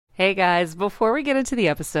Hey guys, before we get into the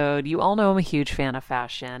episode, you all know I'm a huge fan of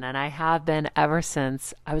fashion, and I have been ever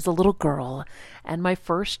since I was a little girl. And my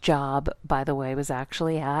first job, by the way, was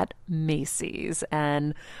actually at Macy's.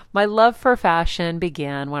 And my love for fashion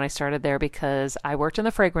began when I started there because I worked in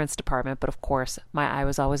the fragrance department, but of course, my eye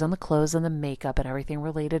was always on the clothes and the makeup and everything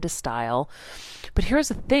related to style. But here's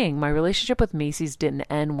the thing, my relationship with Macy's didn't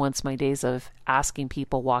end once my days of asking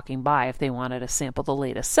people walking by if they wanted to sample the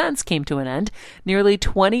latest scents came to an end. Nearly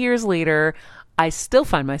 20 years later, I still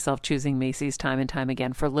find myself choosing Macy's time and time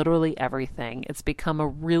again for literally everything. It's become a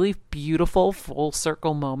really beautiful full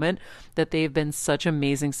circle moment that they've been such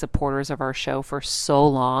amazing supporters of our show for so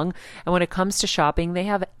long. And when it comes to shopping, they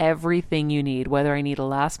have everything you need, whether I need a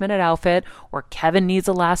last minute outfit or Kevin needs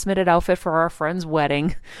a last minute outfit for our friend's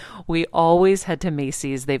wedding. We always head to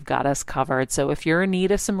Macy's. They've got us covered. So if you're in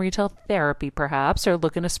need of some retail therapy, perhaps, or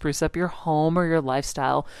looking to spruce up your home or your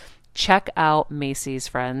lifestyle, check out Macy's,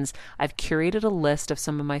 friends. I've curated a list of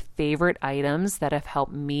some of my favorite items that have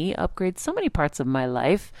helped me upgrade so many parts of my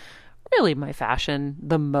life. Really my fashion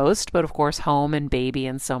the most, but of course home and baby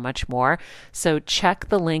and so much more. So check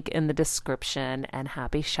the link in the description and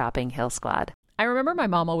happy shopping, Hill Squad. I remember my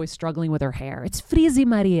mom always struggling with her hair. It's Frizi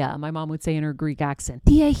Maria, my mom would say in her Greek accent.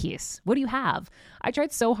 Diehis, what do you have? I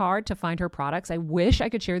tried so hard to find her products. I wish I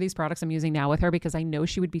could share these products I'm using now with her because I know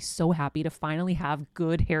she would be so happy to finally have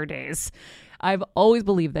good hair days. I've always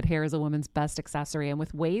believed that hair is a woman's best accessory, and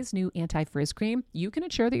with Ouai's new anti-frizz cream, you can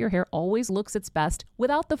ensure that your hair always looks its best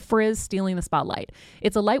without the frizz stealing the spotlight.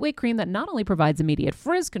 It's a lightweight cream that not only provides immediate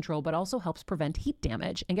frizz control, but also helps prevent heat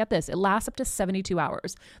damage. And get this, it lasts up to 72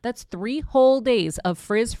 hours. That's 3 whole days of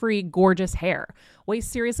frizz-free, gorgeous hair. Ouai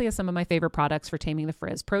seriously has some of my favorite products for taming the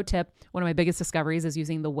frizz. Pro tip, one of my biggest discoveries is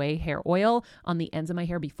using the Ouai hair oil on the ends of my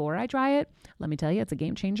hair before I dry it. Let me tell you, it's a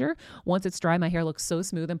game changer. Once it's dry, my hair looks so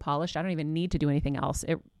smooth and polished, I don't even need to do anything else.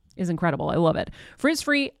 It is incredible. I love it.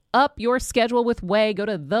 Frizz-free, up your schedule with Ouai. Go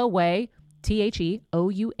to the Ouai, TheOuai.com,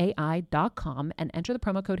 and enter the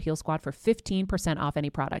promo code Heal Squad for 15% off any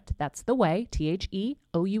product. That's the Ouai,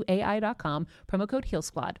 TheOuai.com, promo code Heal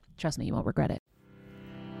Squad. Trust me, you won't regret it.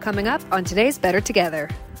 Coming up on today's Better Together.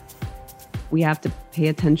 We have to pay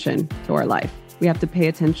attention to our life. We have to pay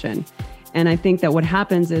attention. And I think that what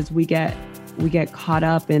happens is we get caught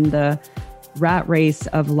up in the rat race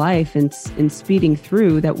of life and speeding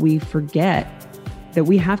through that we forget that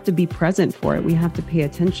we have to be present for it. We have to pay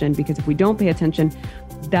attention, because if we don't pay attention,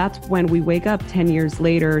 that's when we wake up 10 years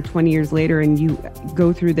later, 20 years later, and you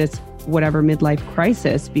go through this whatever midlife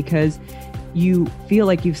crisis because you feel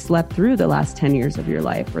like you've slept through the last 10 years of your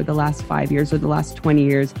life, or the last 5 years, or the last 20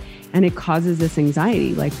 years. And it causes this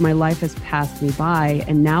anxiety. Like, my life has passed me by,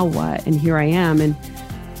 and now what? And here I am, and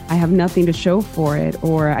I have nothing to show for it,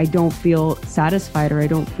 or I don't feel satisfied, or I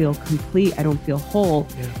don't feel complete, I don't feel whole.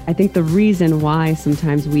 Yeah. I think the reason why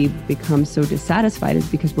sometimes we become so dissatisfied is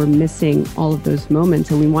because we're missing all of those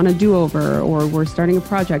moments, and we want to do over, or we're starting a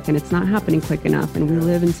project and it's not happening quick enough. And we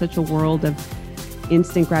live in such a world of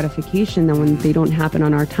instant gratification that when they don't happen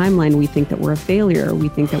on our timeline, we think that we're a failure, or we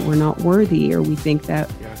think that we're not worthy, or we think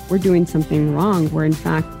that we're doing something wrong, where in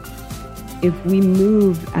fact, if we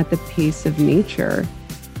move at the pace of nature,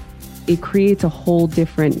 it creates a whole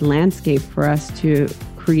different landscape for us to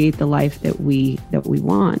create the life that we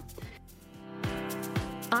want.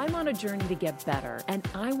 I'm on a journey to get better, and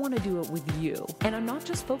I want to do it with you. And I'm not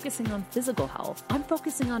just focusing on physical health. I'm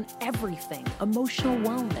focusing on everything: emotional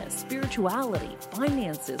wellness, spirituality,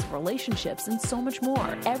 finances, relationships, and so much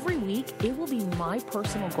more. Every week, it will be my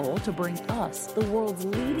personal goal to bring us, the world's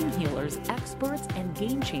leading healers, experts, and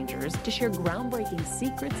game changers, to share groundbreaking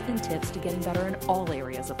secrets and tips to getting better in all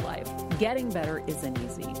areas of life. Getting better isn't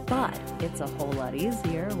easy, but it's a whole lot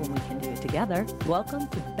easier when we can do it together. Welcome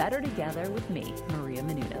to Better Together with me, Maria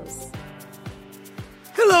Menounos.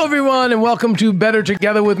 Hello, everyone, and welcome to Better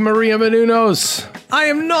Together with Maria Menounos. I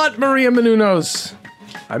am not Maria Menounos.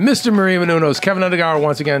 I'm Mr. Maria Menounos. Kevin Undergaro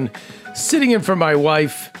once again sitting in for my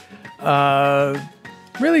wife.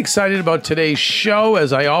 Really excited about today's show,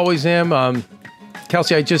 as I always am.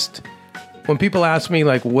 Kelsey, when people ask me,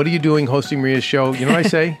 like, what are you doing hosting Maria's show? You know what I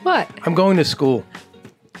say? What? I'm going to school.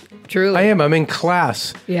 Truly. I am. I'm in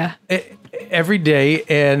class. Yeah. Every day,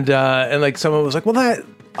 and like someone was like,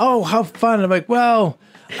 well, how fun. I'm like, well,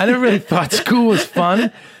 I never really thought school was fun,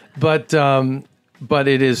 but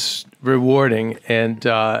it is rewarding, and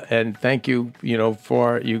thank you,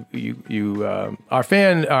 for you,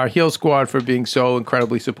 our Heal Squad, for being so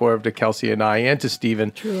incredibly supportive to Kelsey and I, and to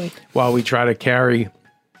Steven. Truly. While we try to carry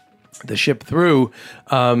the ship through.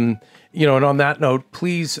 And on that note,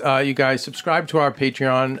 please, you guys, subscribe to our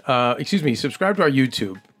Patreon, subscribe to our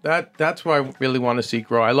YouTube. That's what I really want to see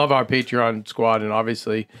grow. I love our Patreon squad, and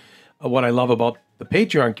obviously, what I love about the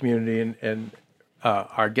Patreon community and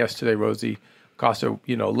our guest today, Rosie Costa,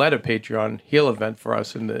 led a Patreon Heal event for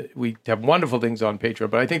us, and we have wonderful things on Patreon.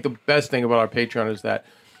 But I think the best thing about our Patreon is that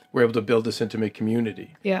we're able to build this intimate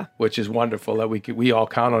community, which is wonderful. That we all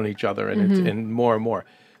count on each other, and it's and more and more.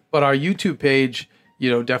 But our YouTube page,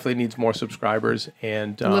 definitely needs more subscribers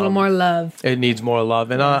and a little more love. It needs more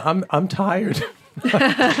love, and I'm tired.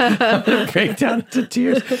 I'm gonna break down into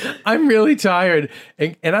tears. I'm really tired,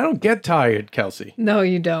 and I don't get tired, Kelsey. No,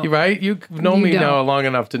 you don't. Right? You know me now long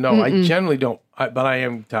enough to know I generally don't, but I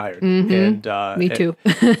am tired. And me too.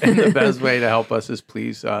 And the best way to help us is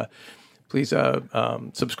please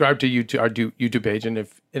subscribe to our YouTube page, and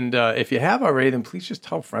if you have already, then please just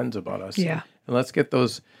tell friends about us. Yeah, and let's get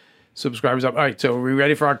those subscribers up. All right, so are we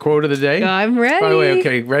ready for our quote of the day? I'm ready. By the way,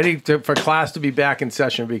 okay, ready for class to be back in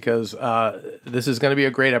session because this is going to be a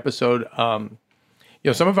great episode. Some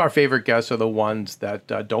of our favorite guests are the ones that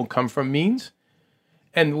don't come from means.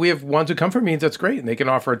 And we have ones who come from means, that's great, and they can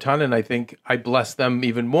offer a ton, and I think I bless them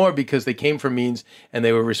even more because they came from means and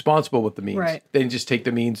they were responsible with the means. Right. They didn't just take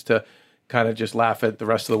the means to kind of just laugh at the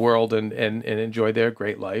rest of the world and enjoy their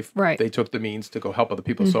great life. Right. They took the means to go help other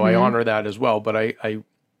people, so I honor that as well, but I'm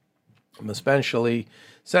especially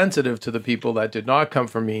sensitive to the people that did not come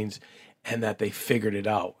from means and that they figured it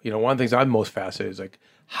out. One of the things I'm most fascinated is like,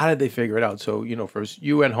 how did they figure it out? So, for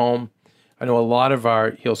you at home, I know a lot of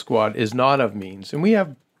our Heal Squad is not of means, and we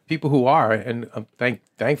have people who are, and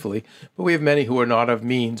thankfully, but we have many who are not of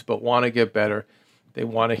means but want to get better. They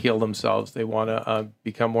want to heal themselves. They want to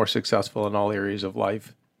become more successful in all areas of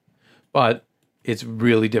life. But it's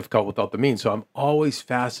really difficult without the means. So I'm always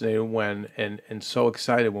fascinated and so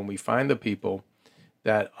excited when we find the people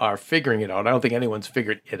that are figuring it out. I don't think anyone's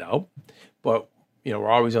figured it out, but we're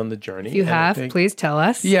always on the journey. If you have, please tell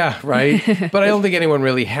us. Yeah, right. But I don't think anyone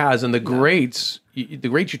really has. And the greats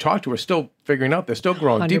you talk to are still figuring out. They're still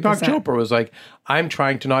growing. 100%. Deepak Chopra was like, I'm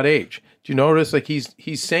trying to not age. Do you notice like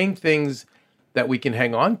he's saying things that we can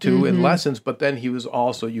hang on to in lessons, but then he was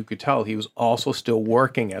also, you could tell, he was also still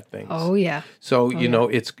working at things. Oh, yeah. So,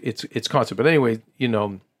 it's constant. But anyway,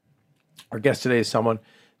 our guest today is someone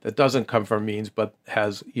that doesn't come from means, but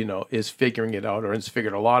has, is figuring it out or has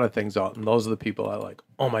figured a lot of things out. And those are the people I like,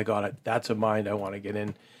 oh my God, that's a mind I want to get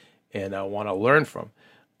in and I want to learn from.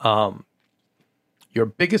 Your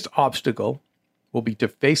biggest obstacle will be to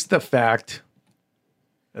face the fact,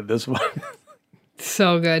 and this one...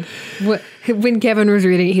 So good. When Kevin was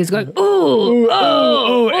reading it, he was going,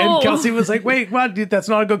 oh. And Kelsey was like, wait, what? Dude, that's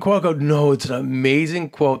not a good quote. I go, no, it's an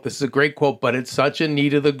amazing quote. This is a great quote, but it's such a knee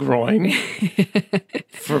to the groin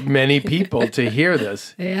for many people to hear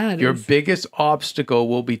this. Yeah, Your biggest obstacle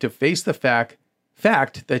will be to face the fact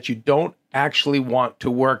that you don't actually want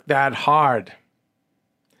to work that hard.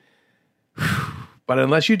 But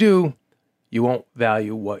unless you do, you won't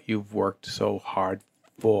value what you've worked so hard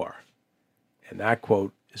for. And that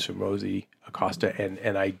quote is from Rosie Acosta,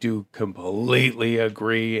 and I do completely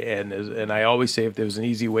agree. And I always say, if there was an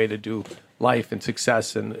easy way to do life and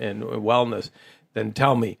success and wellness, then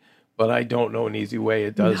tell me. But I don't know an easy way.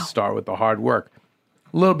 It does start with the hard work.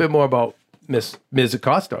 A little bit more about Ms.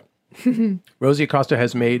 Acosta. Rosie Acosta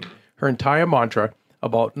has made her entire mantra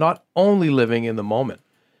about not only living in the moment,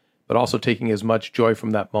 but also taking as much joy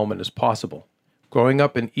from that moment as possible. Growing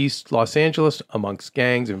up in East Los Angeles amongst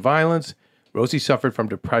gangs and violence, Rosie suffered from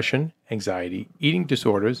depression, anxiety, eating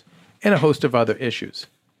disorders, and a host of other issues.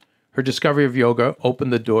 Her discovery of yoga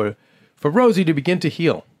opened the door for Rosie to begin to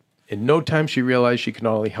heal. In no time, she realized she could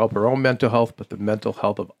not only help her own mental health, but the mental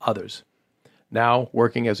health of others. Now,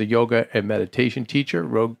 working as a yoga and meditation teacher,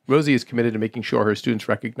 Rosie is committed to making sure her students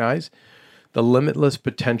recognize the limitless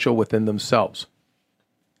potential within themselves.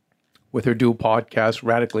 With her dual podcast,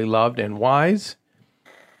 Radically Loved and Wise,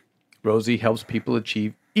 Rosie helps people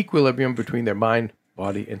achieve equilibrium between their mind,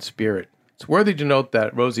 body, and spirit. It's worthy to note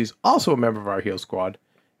that Rosie is also a member of our Heal Squad.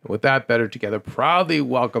 And with that, Better Together proudly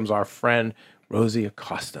welcomes our friend, Rosie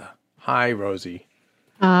Acosta. Hi, Rosie.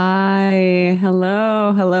 Hi.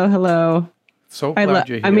 Hello. So glad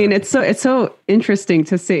you're here. I mean, it's so interesting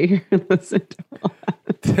to sit here and listen to all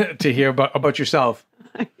that. To hear about yourself.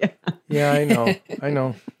 Yeah, I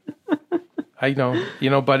know.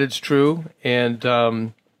 But it's true.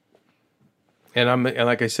 And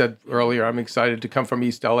like I said earlier, I'm excited to come from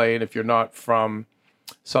East LA. And if you're not from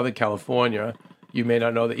Southern California, you may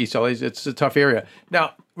not know that East LA it's a tough area.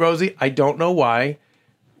 Now, Rosie, I don't know why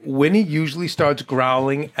Winnie usually starts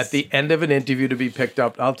growling at the end of an interview to be picked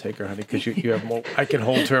up. I'll take her, honey, because you have more. I can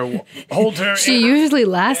hold her. She usually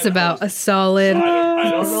lasts about a solid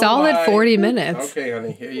 40 minutes. Okay,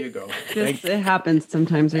 honey, here you go. It happens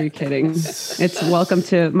sometimes. Are you kidding? It's welcome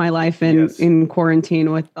to my life in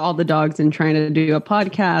quarantine with all the dogs and trying to do a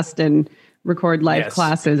podcast and record live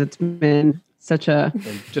classes. It's been such a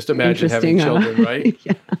just imagine having children, right?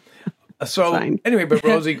 Yeah. So anyway, but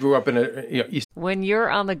Rosie grew up in a East. When you're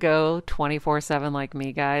on the go 24/7 like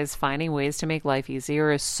me, guys, finding ways to make life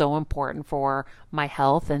easier is so important for my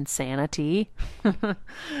health and sanity.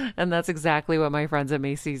 And that's exactly what my friends at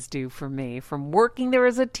Macy's do for me. From working there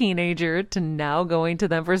as a teenager to now going to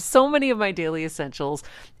them for so many of my daily essentials,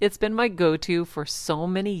 it's been my go-to for so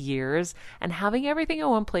many years. And having everything in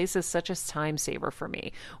one place is such a time saver for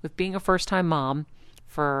me. With being a first-time mom,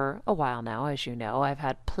 for a while now, as you know, I've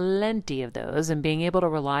had plenty of those, and being able to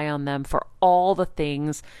rely on them for all the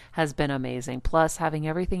things has been amazing. Plus, having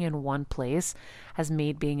everything in one place has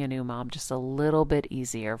made being a new mom just a little bit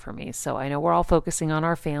easier for me. So I know we're all focusing on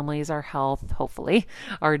our families, our health, hopefully,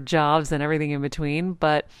 our jobs and everything in between,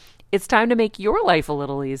 but it's time to make your life a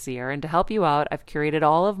little easier. And to help you out, I've curated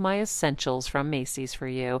all of my essentials from Macy's for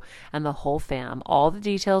you and the whole fam. All the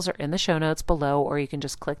details are in the show notes below, or you can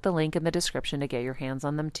just click the link in the description to get your hands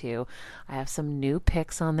on them too. I have some new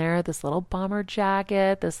picks on there. This little bomber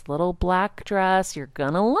jacket, this little black dress. You're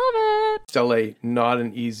gonna love it. LA, not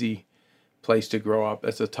an easy place to grow up.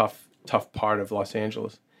 It's a tough part of Los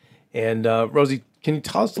Angeles. And Rosie, can you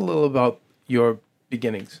tell us a little about your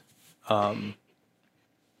beginnings?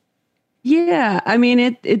 Yeah, I mean,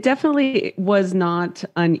 it definitely was not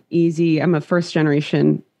uneasy. I'm a first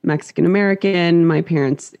generation Mexican American. My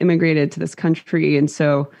parents immigrated to this country. And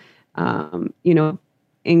so,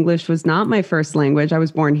 English was not my first language. I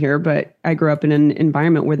was born here, but I grew up in an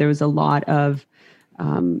environment where there was a lot of,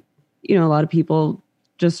 a lot of people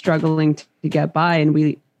just struggling to get by.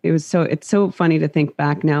 And it's so funny to think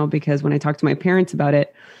back now, because when I talked to my parents about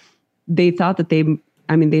it, they thought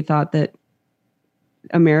that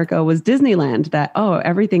America was Disneyland, that,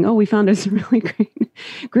 we found this really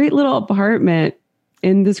great little apartment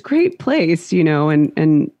in this great place,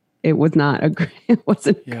 and it was not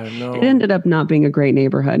it ended up not being a great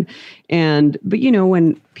neighborhood. But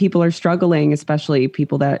when people are struggling, especially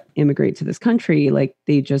people that immigrate to this country, like,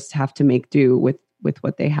 they just have to make do with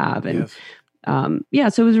what they have. And so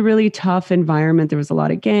it was a really tough environment. There was a lot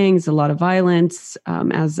of gangs, a lot of violence.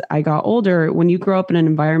 As I got older, when you grow up in an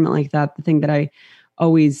environment like that, the thing that I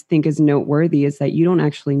always think is noteworthy is that you don't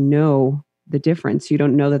actually know the difference. You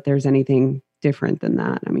don't know that there's anything different than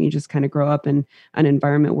that. I mean, you just kind of grow up in an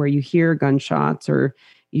environment where you hear gunshots, or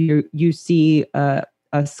you see a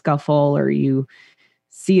scuffle, or you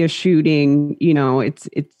see a shooting. It's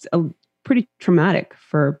pretty traumatic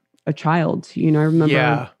for a child. I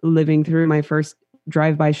remember living through my first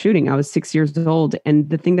drive-by shooting. I was 6 years old, and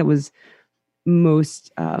the thing that was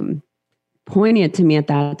most poignant to me at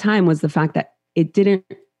that time was the fact that it didn't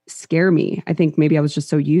scare me. I think maybe I was just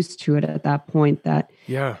so used to it at that point that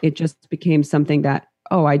it just became something that,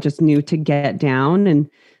 I just knew to get down and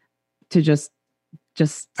to just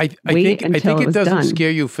wait until I think it doesn't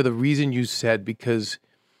scare you for the reason you said, because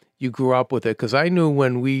you grew up with it. Because I knew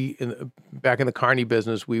when back in the carny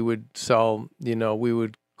business, we would sell, we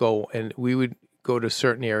would go to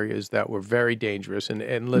certain areas that were very dangerous.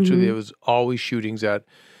 And literally there was always shootings at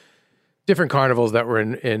different carnivals that were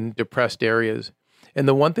in depressed areas. And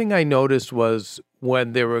the one thing I noticed was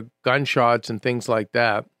when there were gunshots and things like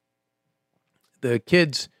that, the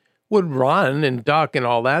kids would run and duck and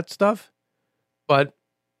all that stuff. But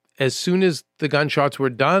as soon as the gunshots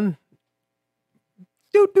were done,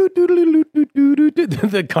 the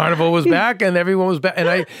carnival was back and everyone was back.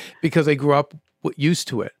 And because I grew up used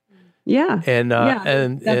to it. Yeah.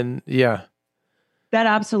 That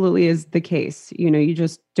absolutely is the case. You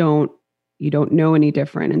just don't know any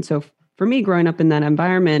different. And so for me, growing up in that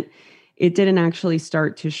environment, it didn't actually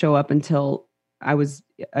start to show up until I was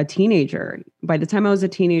a teenager. By the time I was a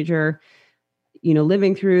teenager,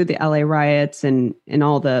 living through the LA riots and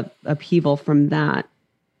all the upheaval from that,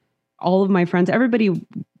 all of my friends, everybody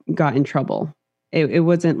got in trouble. It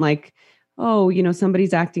wasn't like,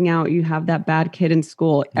 somebody's acting out. You have that bad kid in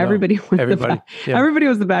school. No, everybody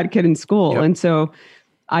was the bad kid in school. Yep. And so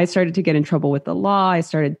I started to get in trouble with the law. I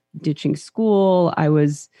started ditching school. I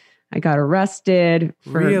got arrested.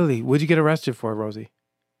 Really? What'd you get arrested for, Rosie?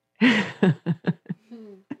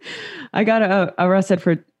 I got arrested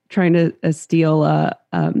for trying to steal a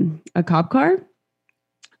cop car.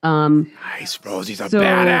 Nice. Rosie's a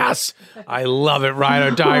badass. I love it. Ride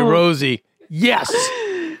or die, Rosie. Yes.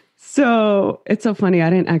 So it's so funny.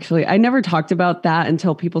 I never talked about that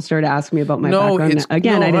until people started asking me about my background.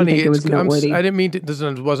 Again, I didn't think it was noteworthy. I didn't mean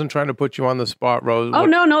to, wasn't trying to put you on the spot, Rose. Oh,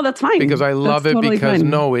 no, that's fine. Because I love that's it totally because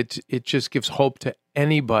fine. it just gives hope to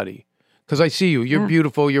anybody. Because I see you, you're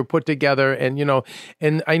beautiful, you're put together, and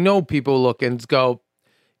and I know people look and go,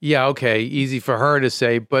 yeah, okay, easy for her to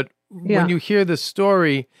say, but when you hear the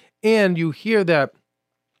story and you hear that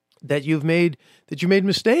you made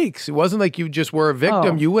mistakes. It wasn't like you just were a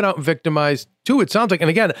victim. You went out and victimized too. It sounds like, and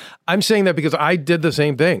again, I'm saying that because I did the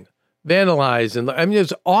same thing, vandalized, and I mean, it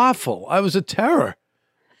was awful. I was a terror,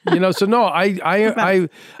 so no, I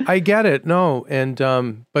get it. No.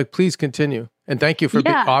 And, but please continue. And thank you for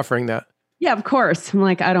offering that. Yeah, of course.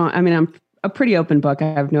 I'm a pretty open book.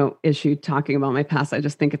 I have no issue talking about my past. I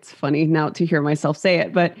just think it's funny now to hear myself say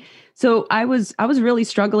it. But so I was really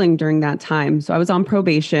struggling during that time. So I was on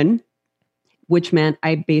probation, which meant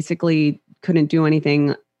I basically couldn't do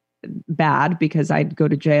anything bad because I'd go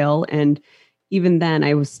to jail. And even then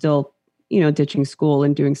I was still, ditching school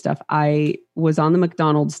and doing stuff. I was on the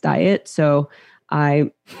McDonald's diet. So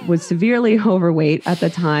I was severely overweight at the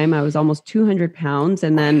time. I was almost 200 pounds.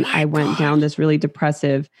 And then I went down this really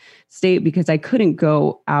depressive state because I couldn't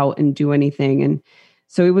go out and do anything. And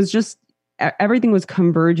so it was just, everything was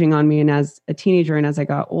converging on me. And as a teenager and as I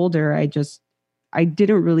got older, I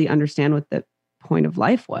didn't really understand what the point of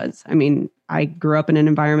life was. I mean, I grew up in an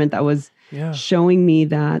environment that was showing me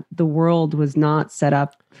that the world was not set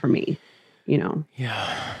up for me,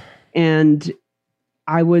 Yeah. And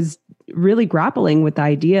I was really grappling with the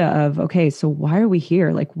idea of, okay, so why are we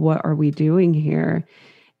here? Like, what are we doing here?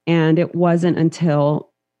 And it wasn't until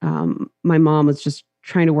my mom was just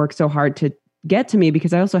trying to work so hard to get to me,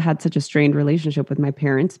 because I also had such a strained relationship with my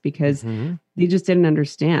parents because they just didn't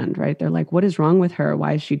understand, right? They're like, what is wrong with her?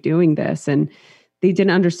 Why is she doing this? And they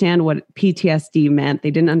didn't understand what PTSD meant.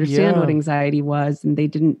 They didn't understand what anxiety was, and they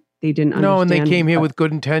didn't understand. No, and they came here with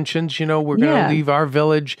good intentions. We're going to leave our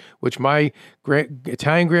village, which my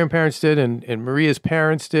Italian grandparents did, and Maria's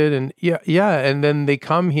parents did, and and then they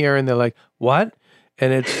come here and they're like, "What?"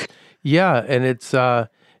 And it's it's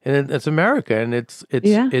America, and it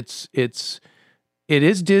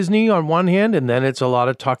is Disney on one hand, and then it's a lot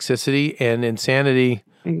of toxicity and insanity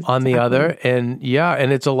on the other, and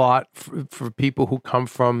it's a lot for people who come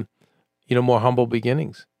from more humble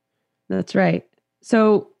beginnings. That's right.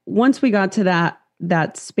 So once we got to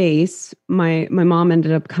that space, my mom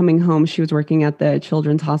ended up coming home. She was working at the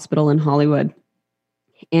Children's Hospital in Hollywood.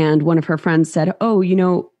 And one of her friends said,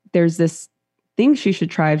 oh, there's this thing she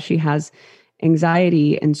should try if she has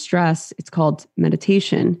anxiety and stress. It's called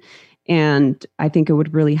meditation. And I think it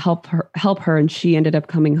would really help her. And she ended up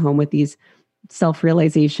coming home with these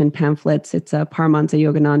self-realization pamphlets. It's a Paramahansa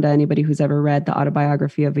Yogananda. Anybody who's ever read the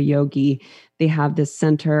autobiography of a yogi, they have this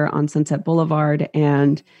center on Sunset Boulevard.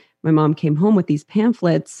 And my mom came home with these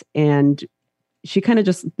pamphlets, and she kind of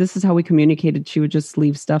this is how we communicated. She would just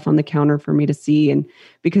leave stuff on the counter for me to see. And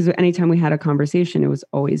because anytime we had a conversation, it was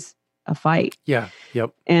always a fight. Yeah.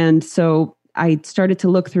 Yep. And so I started to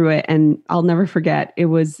look through it, and I'll never forget. It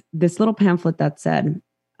was this little pamphlet that said,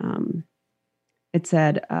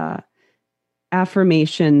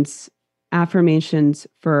 affirmations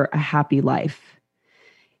for a happy life.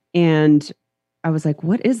 And I was like,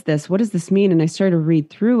 what is this? What does this mean? And I started to read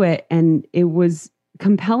through it, and it was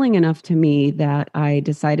compelling enough to me that I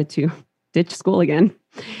decided to ditch school again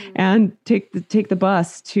and take the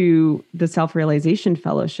bus to the Self-Realization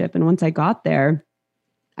Fellowship. And once I got there,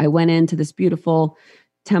 I went into this beautiful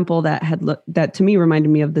temple that to me reminded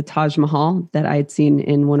me of the Taj Mahal that I had seen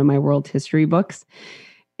in one of my world history books.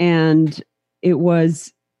 And it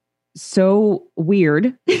was so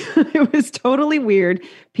weird. It was totally weird.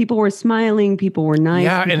 People were smiling. People were nice.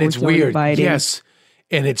 Yeah, and it's weird. Inviting. Yes.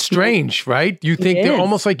 And it's strange, right? You think they're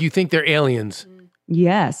almost like you think they're aliens.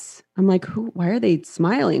 Yes. I'm like, why are they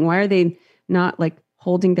smiling? Why are they not like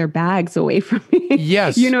holding their bags away from me?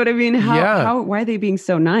 Yes. You know what I mean? Why are they being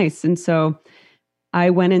so nice? And so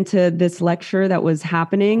I went into this lecture that was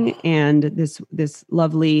happening, and this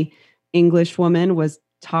lovely English woman was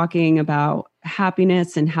talking about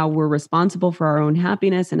happiness and how we're responsible for our own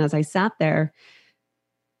happiness. And as I sat there,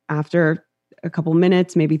 after a couple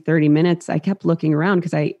minutes, maybe 30 minutes, I kept looking around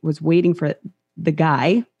because I was waiting for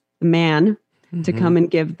the man, to come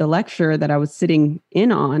and give the lecture that I was sitting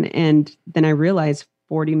in on. And then I realized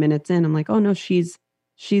 40 minutes in, I'm like, oh no, she's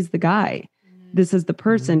the guy. This is the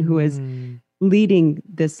person who is leading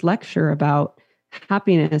this lecture about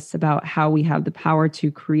happiness, about how we have the power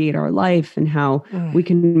to create our life and how we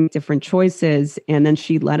can make different choices. And then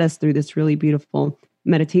she led us through this really beautiful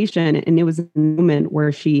meditation. And it was a moment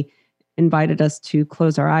where she invited us to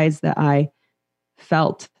close our eyes, that I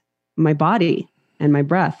felt my body and my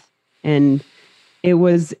breath. And it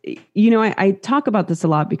was, I talk about this a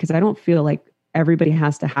lot because I don't feel like everybody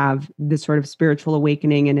has to have this sort of spiritual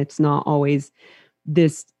awakening, and it's not always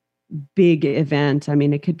this big event. I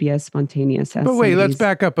mean, it could be as spontaneous as. But wait, let's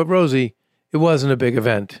back up. But Rosie, it wasn't a big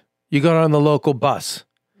event. You got on the local bus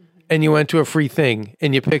and you went to a free thing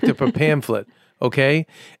and you picked up a pamphlet. Okay.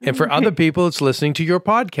 And for other people, it's listening to your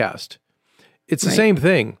podcast. It's the same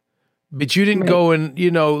thing, but you didn't go and,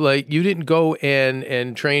 you didn't go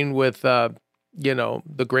and train with,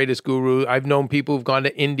 the greatest guru. I've known people who've gone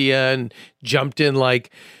to India and jumped in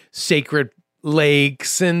like sacred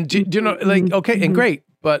lakes and, okay, and great.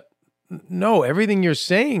 But no, everything you're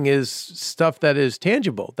saying is stuff that is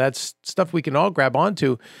tangible. That's stuff we can all grab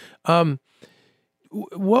onto.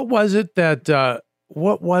 What was it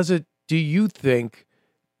do you think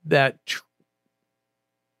that,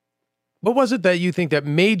 what was it that you think that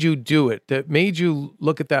made you do it, that made you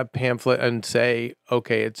look at that pamphlet and say,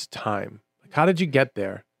 okay, it's time? Like, how did you get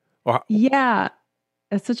there? Yeah,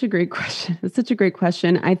 that's such a great question. It's such a great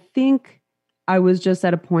question. I think I was just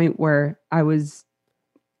at a point where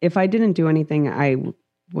if I didn't do anything, I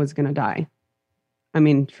was going to die. I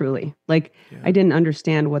mean, truly. Like, I didn't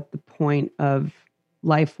understand what the point of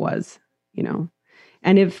life was,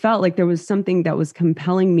 and it felt like there was something that was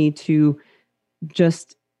compelling me to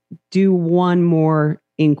just do one more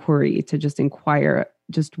inquiry, to just inquire,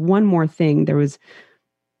 just one more thing. There was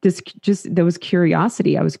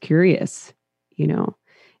curiosity. I was curious,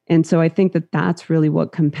 and so I think that that's really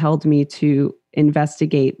what compelled me to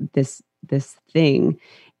investigate this thing.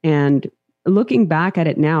 And looking back at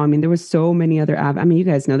it now, I mean, there was so many other you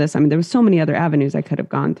guys know this. I mean, there was so many other avenues I could have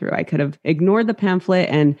gone through. I could have ignored the pamphlet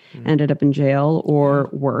and ended up in jail, or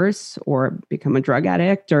worse, or become a drug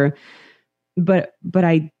addict, but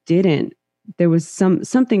I didn't. There was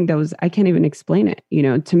something that was, I can't even explain it.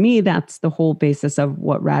 To me, that's the whole basis of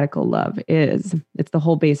what radical love is. It's the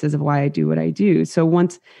whole basis of why I do what I do. So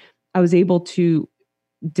once I was able to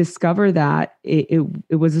discover that, it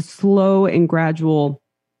was a slow and gradual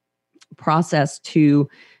process to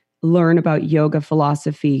learn about yoga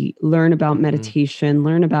philosophy, learn about meditation,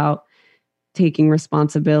 learn about taking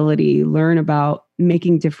responsibility, learn about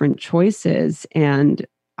making different choices. And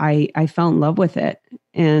I fell in love with it.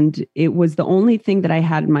 And it was the only thing that I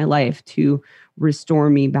had in my life to restore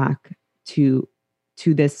me back to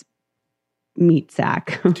this meat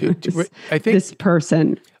sack, this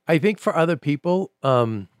person. I think for other people,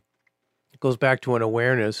 it goes back to an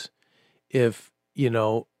awareness. If,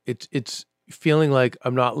 it's feeling like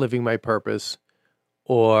I'm not living my purpose,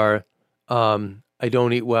 or I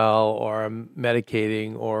don't eat well, or I'm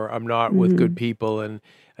medicating, or I'm not with good people. And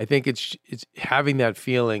I think it's having that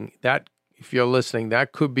feeling that, if you're listening,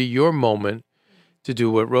 that could be your moment to do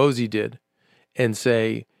what Rosie did and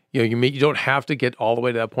say, you don't have to get all the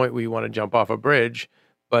way to that point where you want to jump off a bridge,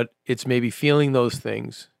 but it's maybe feeling those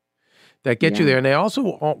things that get you there. And I also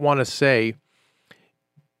want to say,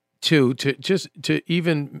 to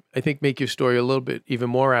even, I think, make your story a little bit even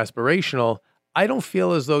more aspirational. I don't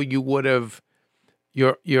feel as though you would have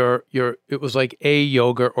it was like A,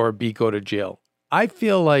 yoga, or B, go to jail. I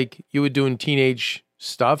feel like you were doing teenage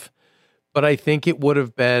stuff, but I think it would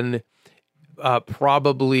have been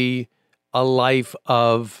probably a life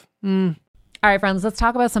of. All right, friends, let's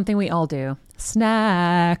talk about something we all do.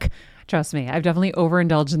 Snack. Trust me, I've definitely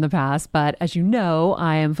overindulged in the past, but as you know,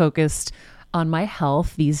 I am focused on my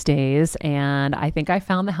health these days. And I think I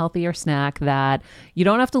found the healthier snack that you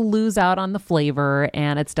don't have to lose out on the flavor.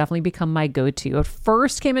 And it's definitely become my go-to. It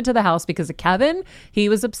first came into the house because of Kevin. He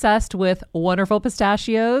was obsessed with Wonderful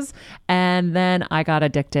Pistachios. And then I got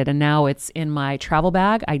addicted. And now it's in my travel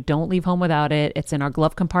bag. I don't leave home without it. It's in our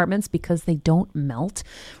glove compartments because they don't melt.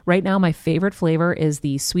 Right now, my favorite flavor is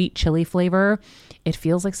the sweet chili flavor. It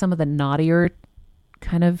feels like some of the naughtier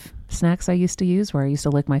kind of snacks I used to use, where I used to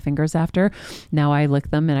lick my fingers after. Now I lick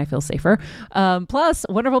them and I feel safer. Plus,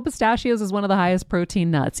 Wonderful Pistachios is one of the highest protein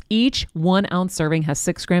nuts. Each 1 ounce serving has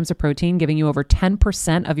 6 grams of protein, giving you over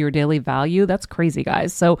 10% of your daily value. That's crazy,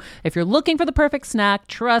 guys. So if you're looking for the perfect snack,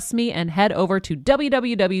 trust me and head over to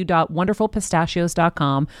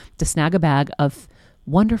www.wonderfulpistachios.com to snag a bag of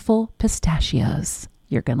Wonderful Pistachios.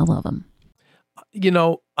 You're going to love them.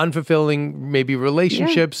 Unfulfilling, maybe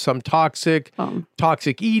relationships, some toxic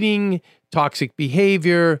eating, toxic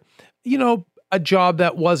behavior, a job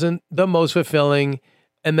that wasn't the most fulfilling.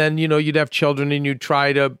 And then, you'd have children and you'd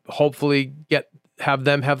try to hopefully have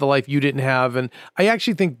them have the life you didn't have. And I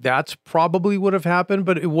actually think that's probably would have happened,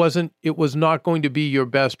 but it was not going to be your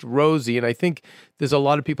best Rosie. And I think there's a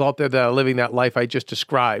lot of people out there that are living that life I just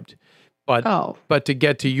described. But Oh, but to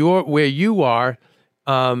get to where you are,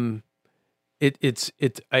 it's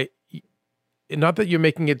not that you're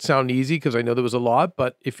making it sound easy, because I know there was a lot,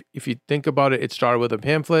 but if you think about it, it started with a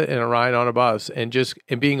pamphlet and a ride on a bus and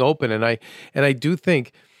being open. And I do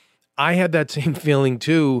think I had that same feeling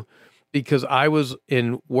too, because I was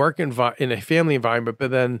in in a family environment,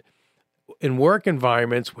 but then in work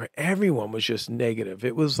environments where everyone was just negative.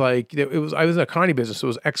 It was like, I was in a carny business. So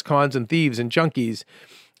it was ex-cons and thieves and junkies.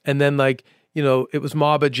 And then like, it was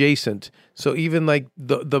mob adjacent. So even like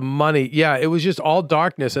the money, it was just all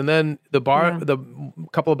darkness. And then the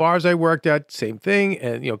couple of bars I worked at, same thing.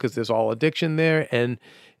 And, cause there's all addiction there. And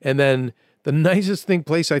then the nicest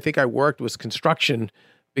place I think I worked was construction,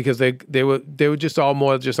 because they were just all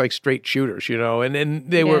more just like straight shooters, and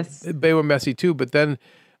they were messy too. But then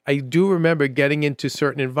I do remember getting into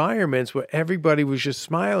certain environments where everybody was just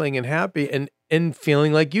smiling and happy and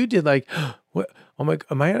feeling like you did, like, what? Oh my,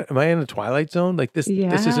 am I in a Twilight Zone? Like this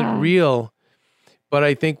isn't real. But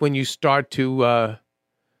I think when you start to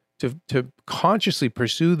consciously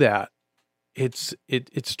pursue that,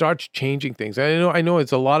 it starts changing things. I know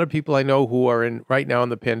it's a lot of people I know who are in right now in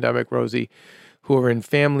the pandemic, Rosie, who are in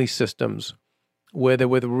family systems where they're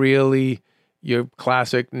with really your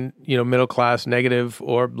classic, middle class, negative,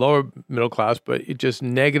 or lower middle class, but it just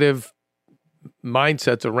negative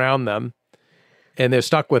mindsets around them, and they're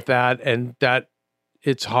stuck with that, and that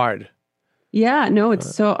it's hard. Yeah, no,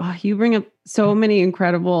 it's you bring up so many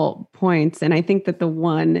incredible points. And I think that the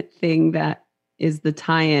one thing that is the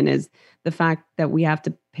tie-in is the fact that we have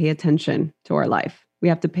to pay attention to our life. We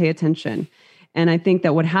have to pay attention. And I think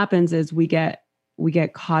that what happens is we get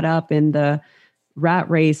caught up in the rat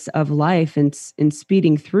race of life and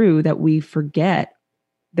speeding through, that we forget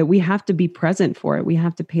that we have to be present for it. We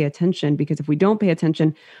have to pay attention, because if we don't pay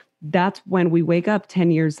attention, that's when we wake up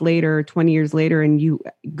 10 years later, 20 years later, and you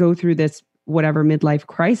go through this whatever midlife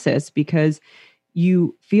crisis, because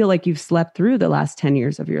you feel like you've slept through the last 10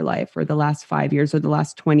 years of your life, or the last 5 years, or the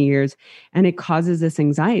last 20 years. And it causes this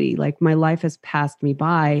anxiety. Like, my life has passed me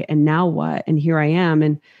by, and now what? And here I am.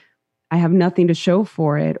 And I have nothing to show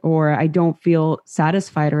for it, or I don't feel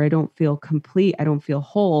satisfied, or I don't feel complete. I don't feel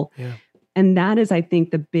whole. Yeah. And that is, I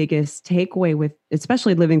think, the biggest takeaway with,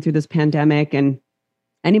 especially living through this pandemic, and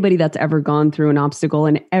anybody that's ever gone through an obstacle,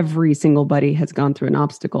 and every single buddy has gone through an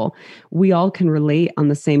obstacle. We all can relate on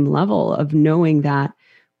the same level of knowing that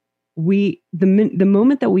the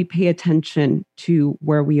moment that we pay attention to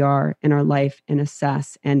where we are in our life and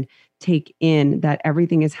assess and take in that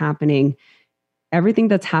everything is happening, everything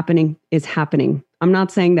that's happening is happening. I'm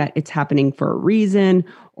not saying that it's happening for a reason,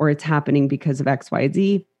 or it's happening because of X, Y,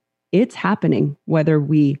 Z. It's happening whether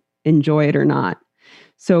we enjoy it or not.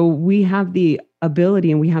 So we have the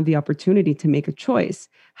ability and we have the opportunity to make a choice.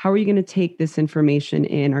 How are you going to take this information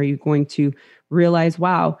in? Are you going to realize,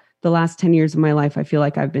 wow, the last 10 years of my life, I feel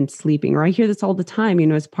like I've been sleeping? Or I hear this all the time,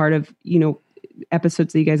 as part of,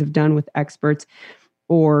 episodes that you guys have done with experts,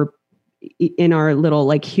 or in our little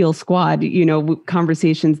like heal squad,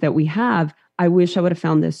 conversations that we have. I wish I would have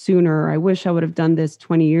found this sooner. Or I wish I would have done this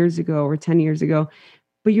 20 years ago or 10 years ago,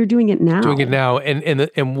 but you're doing it now.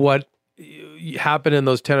 And what happened in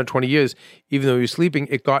those 10 or 20 years, even though you're sleeping,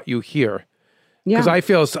 it got you here. Because I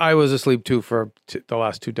feel I was asleep too for the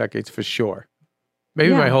last 2 decades for sure.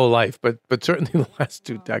 Maybe my whole life, but certainly the last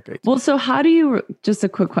 2 decades. Well, so how do you, just a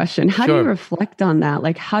quick question, how do you reflect on that?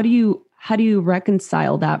 Like, how do you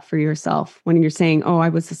reconcile that for yourself when you're saying, oh, I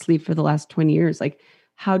was asleep for the last 20 years? Like,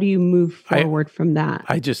 how do you move forward from that?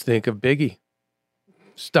 I just think of Biggie.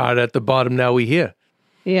 Start at the bottom, now we here.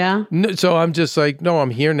 Yeah. So I'm just like, no,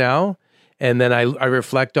 I'm here now. And then I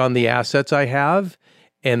reflect on the assets I have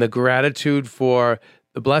and the gratitude for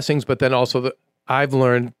the blessings, but then also I've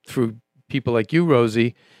learned through people like you,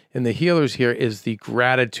 Rosie, and the healers here, is the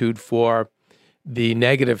gratitude for the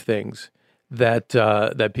negative things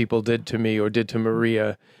that people did to me or did to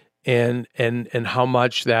Maria, and how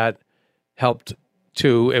much that helped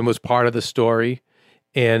too and was part of the story.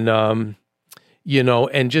 And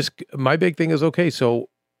and just my big thing is, okay, so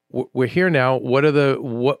we're here now.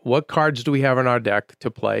 What cards do we have in our deck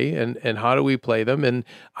to play, and how do we play them? And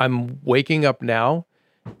I'm waking up now,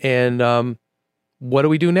 and what do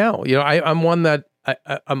we do now? I'm one that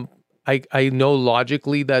I know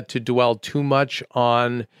logically that to dwell too much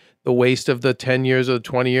on the waste of the 10 years or the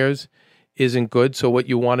 20 years isn't good. So what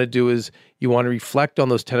you want to do is you want to reflect on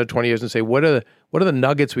those 10 or 20 years and say, what are the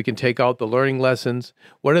nuggets we can take out, the learning lessons?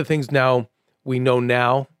 What are the things now we know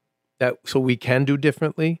now that so we can do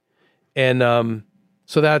differently? And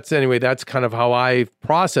So that's kind of how I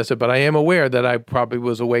process it. But I am aware that I probably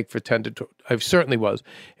was awake for 10 to 12. I certainly was.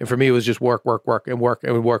 And for me, it was just work, and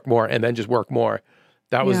work more, and then just work more.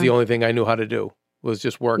 That was the only thing I knew how to do, was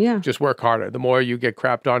just work, just work harder. The more you get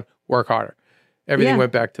crapped on, work harder. Everything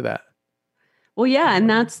went back to that. Well, yeah. And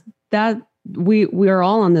that's that. We are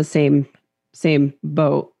all on the same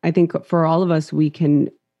boat. I think for all of us, we can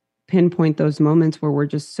pinpoint those moments where we're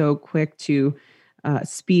just so quick to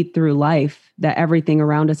speed through life that everything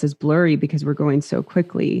around us is blurry because we're going so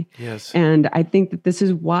quickly. Yes. And I think that this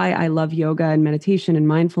is why I love yoga and meditation and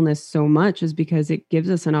mindfulness so much, is because it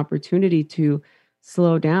gives us an opportunity to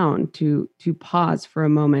slow down, to pause for a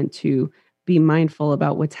moment, to be mindful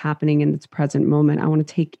about what's happening in this present moment. I want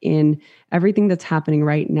to take in everything that's happening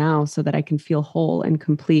right now so that I can feel whole and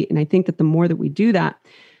complete. And I think that the more that we do that,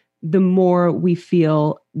 the more we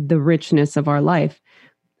feel the richness of our life.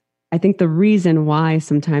 I think the reason why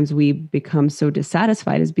sometimes we become so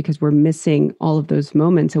dissatisfied is because we're missing all of those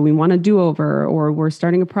moments, and we want to do over, or we're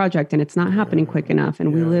starting a project and it's not happening quick enough.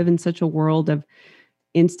 And we live in such a world of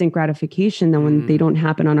instant gratification that when they don't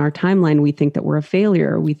happen on our timeline, we think that we're a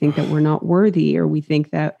failure. We think that we're not worthy, or we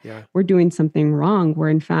think that we're doing something wrong, where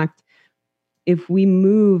in fact, if we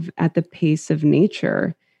move at the pace of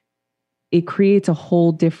nature, it creates a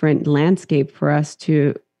whole different landscape for us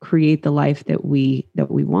to create the life that we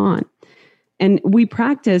want. And we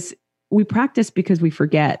practice because we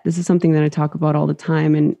forget. This is something that I talk about all the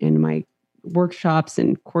time in my workshops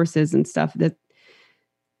and courses and stuff, that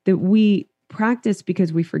we practice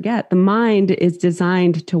because we forget. The mind is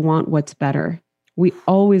designed to want what's better. We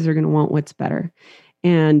always are going to want what's better.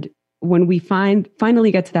 And when we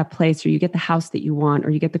finally get to that place, or you get the house that you want, or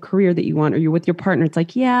you get the career that you want, or you're with your partner, it's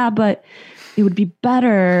like, yeah, but it would be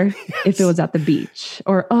better if it was at the beach,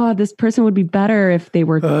 or, oh, this person would be better if they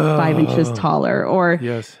were 5 inches taller, or,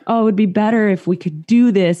 oh, it would be better if we could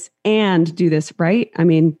do this and do this, right? I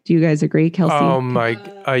mean, do you guys agree, Kelsey? Oh my,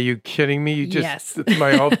 are you kidding me? It's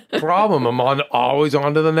my whole problem. I'm always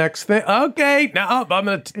on to the next thing. Okay, now I'm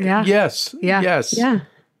going to, yes.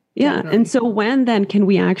 Yeah. And so when then can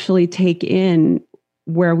we actually take in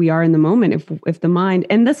where we are in the moment? If the mind,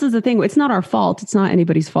 and this is the thing, it's not our fault. It's not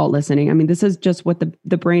anybody's fault listening. I mean, this is just what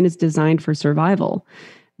the brain is designed for, survival,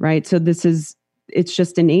 right? So it's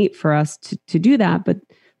just innate for us to do that. But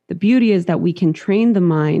the beauty is that we can train the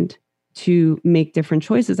mind to make different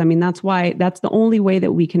choices. I mean, that's the only way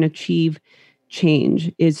that we can achieve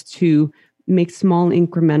change, is to make small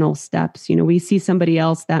incremental steps. You know, we see somebody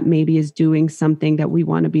else that maybe is doing something that we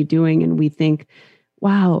want to be doing, and we think,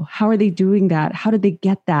 wow, how are they doing that? How did they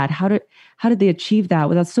get that? How did they achieve that?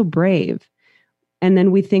 Well, that's so brave. And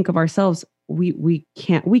then we think of ourselves, we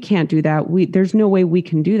can't do that. There's no way we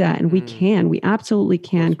can do that. And we absolutely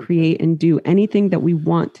can create and do anything that we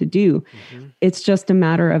want to do. It's just a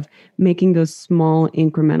matter of making those small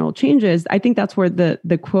incremental changes. I think that's where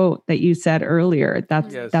the quote that you said earlier,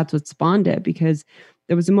 that's what spawned it, because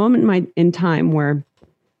there was a moment in time where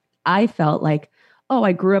I felt like, oh,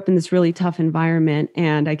 I grew up in this really tough environment,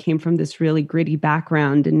 and I came from this really gritty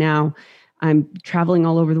background, and now I'm traveling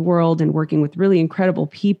all over the world and working with really incredible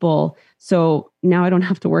people. So now I don't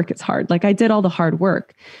have to work as hard. Like, I did all the hard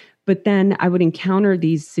work. But then I would encounter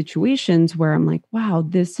these situations where I'm like, wow,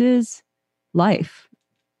 this is life.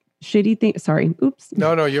 Shitty things. Sorry. Oops.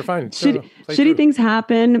 No, you're fine. Shitty things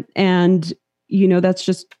happen. And, you know, that's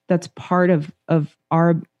part of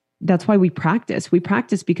that's why we practice. We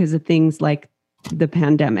practice because of things like the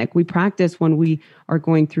pandemic. We practice when we are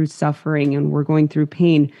going through suffering and we're going through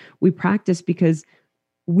pain. We practice because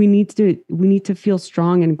we need to feel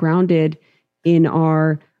strong and grounded in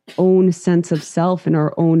our own sense of self and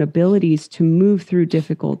our own abilities to move through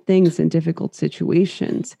difficult things and difficult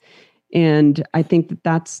situations. And I think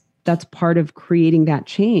that that's part of creating that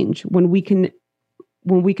change. When we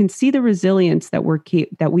can see the resilience that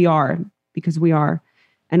we are, because we are,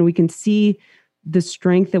 and we can see the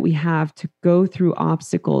strength that we have to go through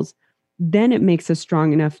obstacles, then it makes us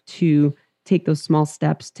strong enough to take those small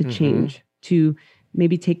steps to change, to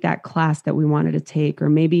maybe take that class that we wanted to take, or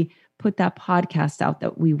maybe put that podcast out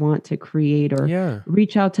that we want to create, or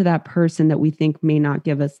reach out to that person that we think may not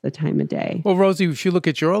give us the time of day. Well, Rosie, if you look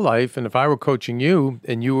at your life, and if I were coaching you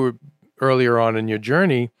and you were earlier on in your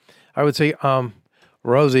journey, I would say,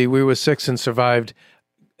 Rosie, we were 6 and survived,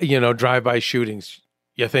 drive-by shootings.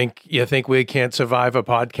 You think we can't survive a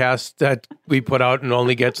podcast that we put out and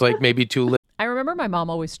only gets like maybe 2 I remember my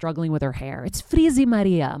mom always struggling with her hair. It's Frizi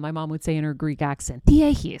Maria, my mom would say in her Greek accent.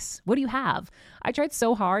 Tiehis, what do you have? I tried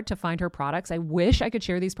so hard to find her products. I wish I could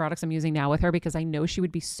share these products I'm using now with her, because I know she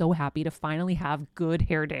would be so happy to finally have good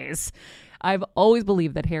hair days. I've always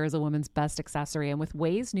believed that hair is a woman's best accessory, and with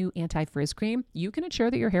Ouai's new anti-frizz cream, you can ensure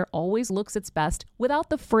that your hair always looks its best without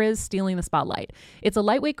the frizz stealing the spotlight. It's a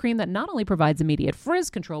lightweight cream that not only provides immediate frizz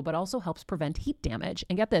control, but also helps prevent heat damage.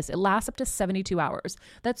 And get this, it lasts up to 72 hours.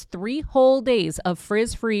 That's 3 whole days of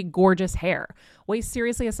frizz-free, gorgeous hair. Ouai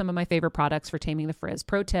seriously has some of my favorite products for taming the frizz.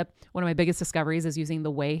 Pro tip, one of my biggest discoveries is using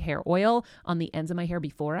the Ouai hair oil on the ends of my hair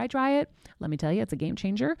before I dry it. Let me tell you, it's a game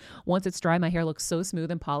changer. Once it's dry, my hair looks so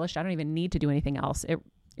smooth and polished, I don't even need to do anything else. It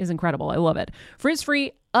is incredible. I love it.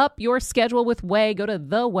 Frizz-free, up your schedule with Ouai. Go to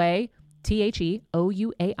the Ouai,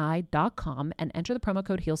 TheOuai.com, and enter the promo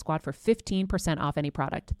code Heal Squad for 15% off any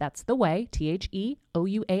product. That's the Ouai,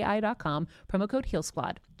 TheOuai.com, promo code Heal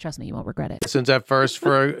Squad. Trust me, you won't regret it. Since at first,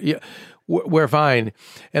 we're fine.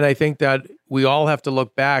 And I think that we all have to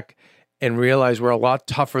look back and realize we're a lot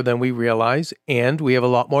tougher than we realize, and we have a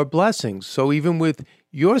lot more blessings. So even with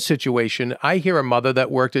your situation, I hear a mother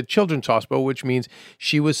that worked at Children's Hospital, which means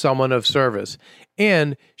she was someone of service.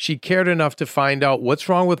 And she cared enough to find out what's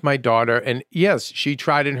wrong with my daughter. And yes, she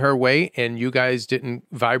tried in her way, and you guys didn't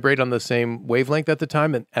vibrate on the same wavelength at the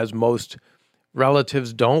time, and as most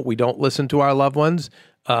relatives don't. We don't listen to our loved ones.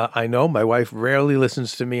 I know my wife rarely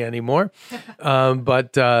listens to me anymore.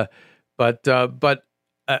 But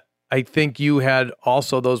I think you had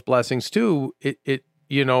also those blessings too.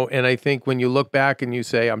 And I think when you look back and you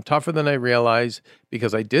say, I'm tougher than I realize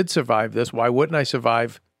because I did survive this. Why wouldn't I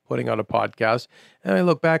survive putting on a podcast? And I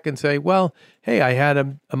look back and say, well, hey, I had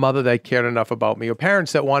a mother that cared enough about me, or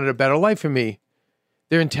parents that wanted a better life for me.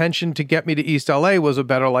 Their intention to get me to East LA was a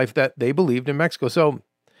better life that they believed in Mexico. So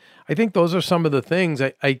I think those are some of the things.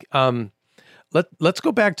 Let's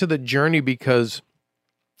go back to the journey, because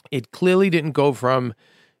it clearly didn't go from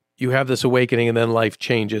you have this awakening and then life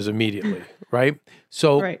changes immediately, right?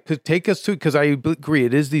 So Right. Take us through, because I agree,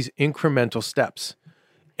 it is these incremental steps,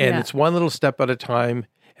 and it's one little step at a time.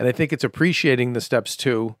 And I think it's appreciating the steps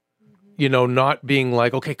too, not being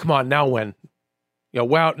like, okay, come on, now when?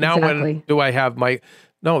 Wow, now Exactly. when do I have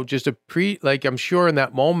no, just I'm sure in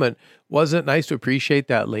that moment, wasn't it nice to appreciate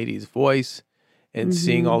that lady's voice and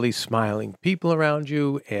seeing all these smiling people around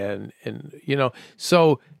you, and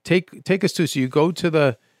so take us to, so you go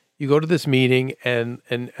to this meeting and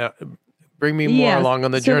bring me more along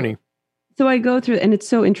on the journey. So I go through, and it's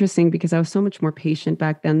so interesting because I was so much more patient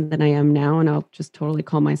back then than I am now. And I'll just totally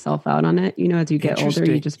call myself out on it. As you get older,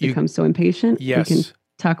 you just become so impatient. Yes. We can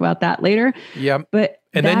talk about that later. Yep. But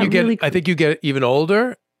then that you get, really I think you get even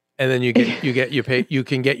older, and then you can get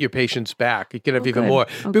your patience back. You can have even good. more.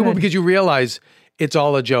 Good. Because you realize it's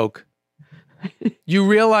all a joke. You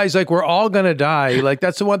realize we're all gonna die.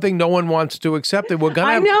 That's the one thing no one wants to accept. That we're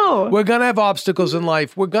gonna we're gonna have obstacles in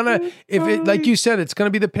life. We're gonna, if it, like you said, it's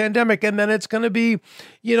gonna be the pandemic, and then it's gonna be, on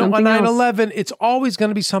Something 9/11. It's always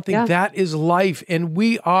gonna be something. Yeah. That is life, and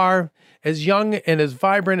we are as young and as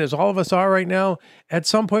vibrant as all of us are right now. At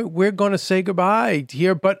some point, we're gonna say goodbye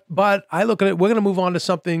here. But I look at it. We're gonna move on to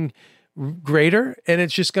something greater, and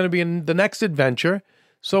it's just gonna be in the next adventure.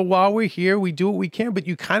 So while we're here, we do what we can, but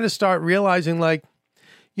you kind of start realizing and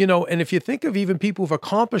if you think of even people who've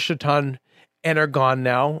accomplished a ton and are gone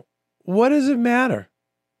now, what does it matter?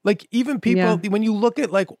 Even people, when you look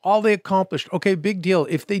at all they accomplished, okay, big deal.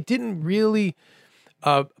 If they didn't really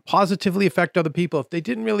positively affect other people, if they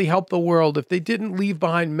didn't really help the world, if they didn't leave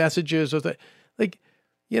behind messages, or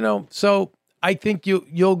so I think you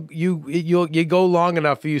go long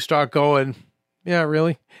enough, you start going, yeah,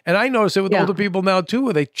 really? And I notice it with older people now too,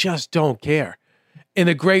 where they just don't care in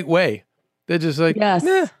a great way. They're just yes.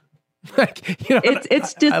 Meh.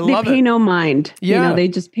 It's just they pay no mind. Yeah. They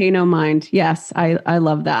just pay no mind. Yes, I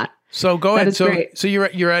love that. So go ahead. Great. So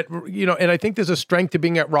you're at and I think there's a strength to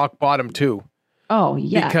being at rock bottom too. Oh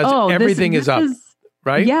yeah, because everything is up,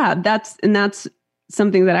 right? Yeah, that's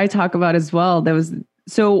something that I talk about as well.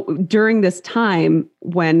 So during this time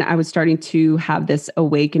when I was starting to have this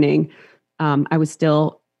awakening. I was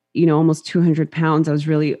still, almost 200 pounds. I was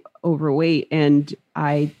really overweight, and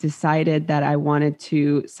I decided that I wanted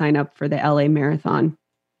to sign up for the LA Marathon.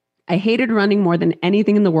 I hated running more than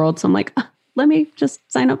anything in the world. So I'm like, let me just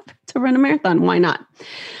sign up to run a marathon. Why not?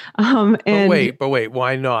 But wait,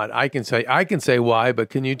 why not? I can say why, but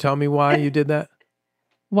can you tell me why you did that?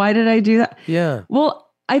 Why did I do that? Yeah. Well,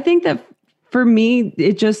 I think that for me,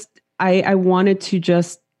 it just, I wanted to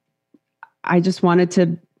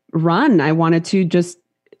run. I wanted to just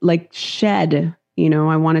shed,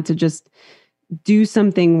 I wanted to just do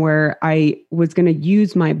something where I was going to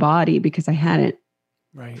use my body because I hadn't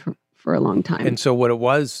for a long time. And so what it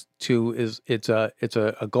was too is it's a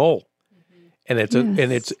goal, and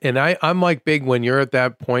I'm big when you're at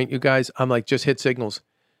that point, you guys, I'm just hit signals,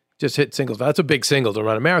 just hit singles. That's a big single to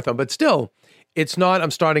run a marathon, but still, it's not,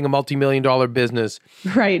 I'm starting a multi-million-dollar business.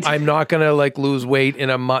 Right. I'm not going to like lose weight in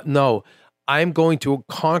a month. No, I'm going to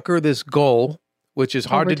conquer this goal, which is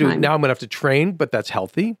hard Over to do. time. Now I'm going to have to train, but that's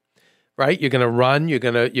healthy, right? You're going to run. You're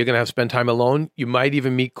going to have to spend time alone. You might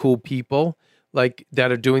even meet cool people like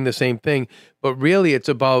that are doing the same thing. But really, it's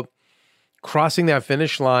about crossing that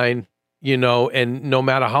finish line, you know, and no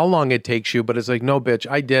matter how long it takes you, but it's like, no, bitch,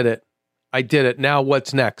 I did it. I did it. Now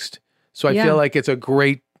what's next? So I feel like it's a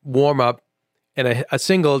great warm up and a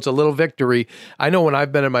single. It's a little victory. I know when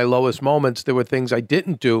I've been in my lowest moments, there were things I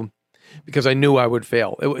didn't do because I knew I would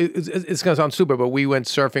fail. It's going to sound stupid, but we went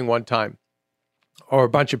surfing one time, or a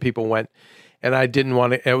bunch of people went, and I didn't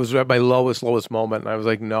want to. It was at my lowest moment, and I was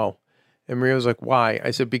like, no. And Maria was like, why?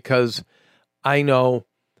 I said, because I know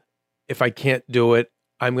if I can't do it,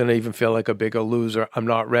 I'm going to even feel like a bigger loser. I'm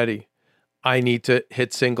not ready. I need to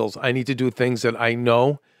hit singles. I need to do things that I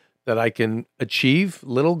know that I can achieve,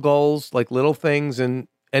 little goals, like little things. And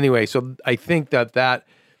anyway, so I think that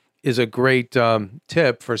is a great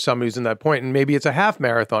tip for somebody who's in that point. And maybe it's a half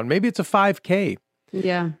marathon, maybe it's a 5K.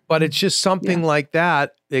 Yeah. But it's just something like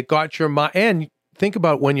that. It got your mind. And think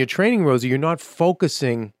about when you're training, Rosie, you're not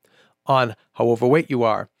focusing on how overweight you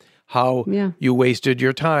are, how you wasted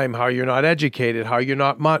your time, how you're not educated, how you're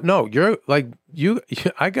not, no, you're like,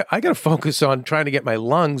 I got to focus on trying to get my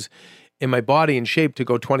lungs in my body in shape to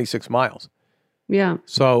go 26 miles. Yeah.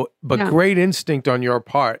 So, but great instinct on your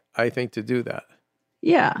part, I think, to do that.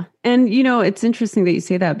 Yeah. And, you know, it's interesting that you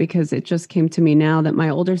say that because it just came to me now that my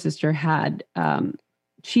older sister had,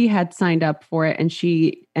 she had signed up for it and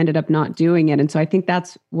she ended up not doing it. And so I think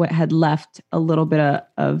that's what had left a little bit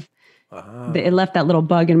of it left that little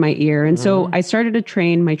bug in my ear. And so I started to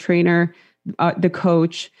train. My trainer, the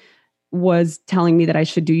coach, was telling me that I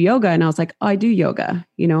should do yoga. And I was like, oh, I do yoga.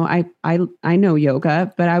 You know, I know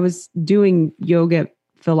yoga, but I was doing yoga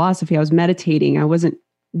philosophy. I was meditating. I wasn't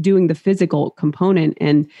doing the physical component.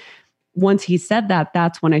 And once he said that,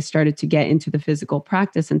 that's when I started to get into the physical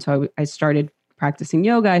practice. And so I started practicing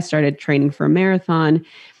yoga. I started training for a marathon.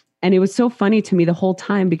 And it was so funny to me the whole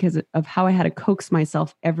time because of how I had to coax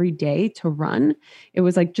myself every day to run. It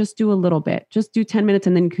was like, just do a little bit, just do 10 minutes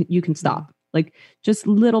and then you can stop. Like just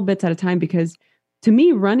little bits at a time, because to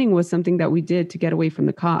me, running was something that we did to get away from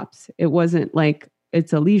the cops. It wasn't like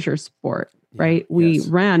it's a leisure sport, right? We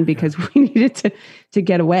ran because we needed to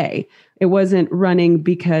get away. It wasn't running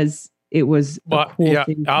because it was a cool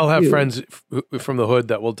thing I'll to have do. friends from the hood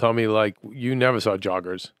that will tell me like, you never saw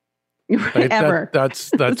joggers. Right? Ever. That's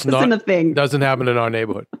This not isn't a thing. Doesn't happen in our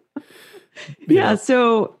neighborhood. Yeah.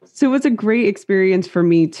 So it was a great experience for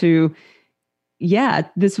me to,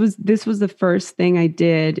 this was the first thing I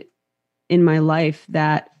did in my life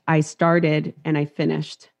that I started and I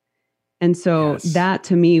finished. And so that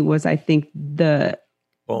to me was, I think the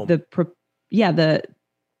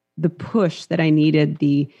push that I needed,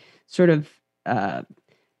 the sort of,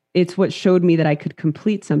 it's what showed me that I could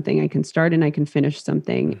complete something. I can start and I can finish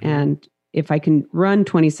something. And if I can run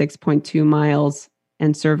 26.2 miles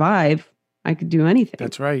and survive, I could do anything.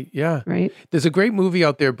 That's right. Yeah. Right. There's a great movie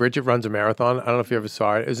out there, Bridget Runs a Marathon. I don't know if you ever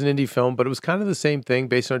saw it. It was an indie film, but it was kind of the same thing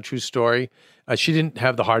based on a true story. She didn't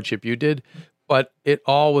have the hardship you did, but it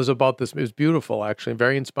all was about this. It was beautiful, actually,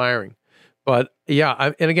 very inspiring. But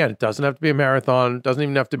and again, it doesn't have to be a marathon. It doesn't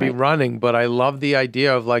even have to be running, but I love the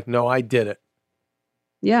idea of like, no, I did it.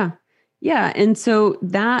 Yeah. Yeah. And so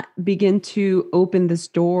that began to open this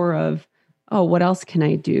door of, oh, what else can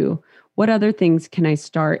I do? What other things can I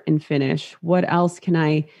start and finish? What else can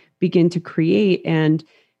I begin to create? And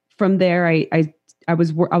from there, I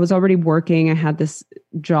was already working. I had this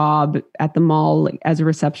job at the mall as a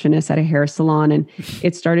receptionist at a hair salon, and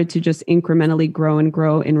it started to just incrementally grow and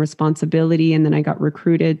grow in responsibility. And then I got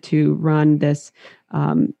recruited to run this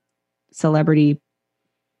celebrity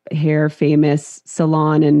hair famous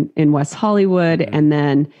salon in West Hollywood. And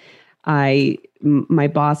then my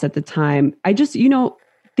boss at the time, I just,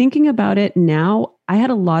 thinking about it now, I had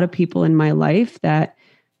a lot of people in my life that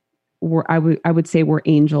were, I would say were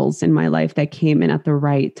angels in my life that came in at the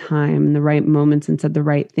right time and the right moments and said the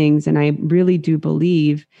right things. And I really do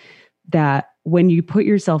believe that when you put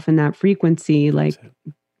yourself in that frequency, like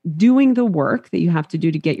doing the work that you have to do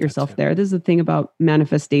to get yourself there. This is the thing about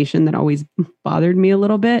manifestation that always bothered me a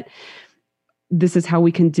little bit. This is how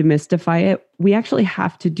we can demystify it. We actually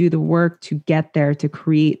have to do the work to get there, to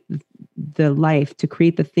create the life, to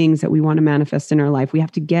create the things that we want to manifest in our life. We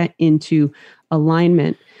have to get into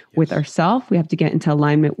alignment with ourselves. We have to get into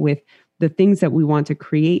alignment with the things that we want to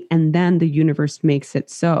create. And then the universe makes it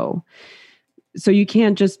so. So you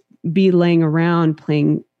can't just be laying around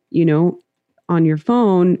playing, on your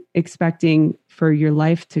phone expecting for your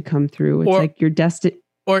life to come through. It's like your destiny.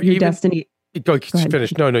 Go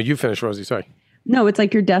finish. No, you finish, Rosie. Sorry. No, it's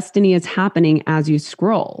like your destiny is happening as you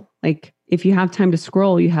scroll. Like if you have time to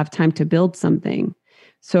scroll, you have time to build something.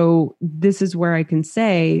 So this is where I can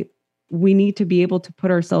say we need to be able to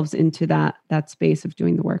put ourselves into that space of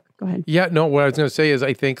doing the work. Go ahead. Yeah, no, what I was going to say is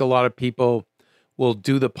I think a lot of people will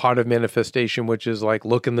do the part of manifestation, which is like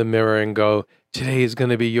look in the mirror and go, today is going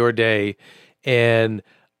to be your day. And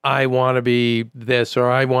I want to be this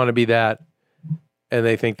or I want to be that. And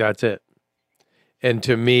they think that's it. And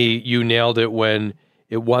to me, you nailed it when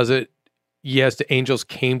it wasn't, yes, the angels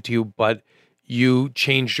came to you, but you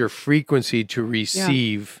changed your frequency to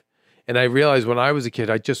receive. Yeah. And I realized when I was a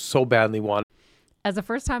kid, I just so badly wanted. As a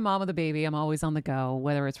first-time mom with a baby, I'm always on the go,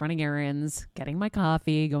 whether it's running errands, getting my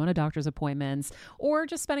coffee, going to doctor's appointments, or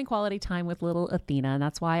just spending quality time with little Athena. And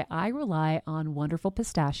that's why I rely on Wonderful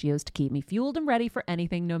Pistachios to keep me fueled and ready for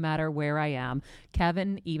anything, no matter where I am.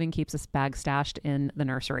 Kevin even keeps a bag stashed in the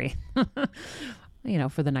nursery.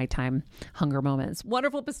 For the nighttime hunger moments.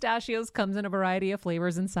 Wonderful Pistachios comes in a variety of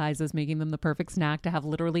flavors and sizes, making them the perfect snack to have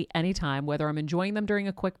literally any time, whether I'm enjoying them during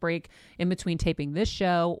a quick break in between taping this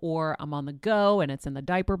show or I'm on the go and it's in the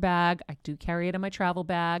diaper bag. I do carry it in my travel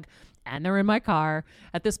bag and they're in my car.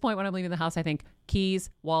 At this point, when I'm leaving the house, I think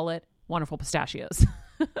keys, wallet, Wonderful Pistachios.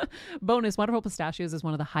 Bonus, Wonderful Pistachios is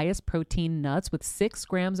one of the highest protein nuts with 6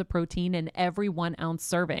 grams of protein in every 1 ounce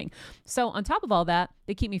serving. So on top of all that,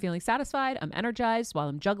 they keep me feeling satisfied. I'm energized while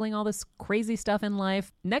I'm juggling all this crazy stuff in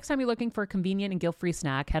life. Next time you're looking for a convenient and guilt-free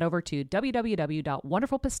snack, head over to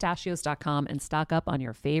www.wonderfulpistachios.com and stock up on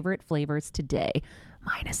your favorite flavors today,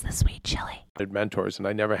 minus the sweet chili. Mentors, and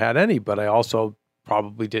I never had any, but I also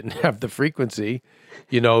probably didn't have the frequency,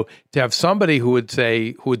 to have somebody who would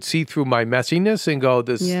see through my messiness and go,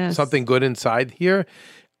 there's something good inside here.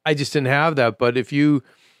 I just didn't have that. But if you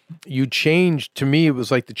changed, to me, it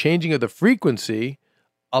was like the changing of the frequency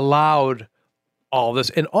allowed all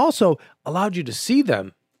this and also allowed you to see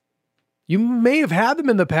them. You may have had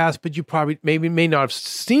them in the past, but you probably may not have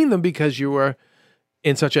seen them because you were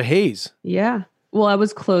in such a haze. Yeah. Well, I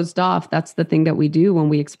was closed off. That's the thing that we do when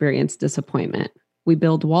we experience disappointment. We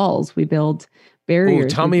build walls, we build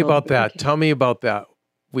barriers. Tell me about that. Tell me about that.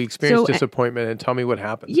 We experience disappointment and tell me what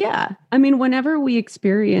happens. Yeah. I mean, whenever we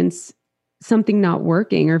experience something not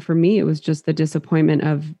working, or for me, it was just the disappointment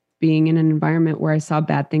of being in an environment where I saw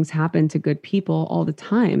bad things happen to good people all the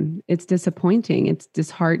time. It's disappointing. It's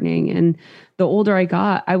disheartening. And the older I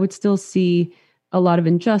got, I would still see a lot of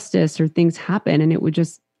injustice or things happen. And it would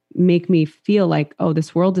just make me feel like, oh,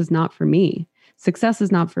 this world is not for me. Success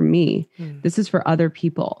is not for me. This is for other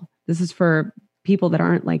people. This is for people that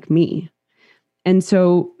aren't like me. And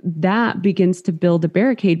so that begins to build a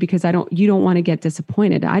barricade because you don't want to get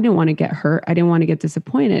disappointed. I didn't want to get hurt. I didn't want to get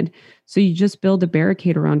disappointed. So you just build a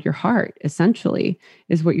barricade around your heart, essentially,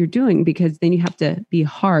 is what you're doing, because then you have to be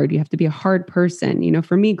hard. You have to be a hard person.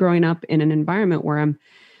 For me, growing up in an environment where I'm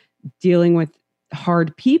dealing with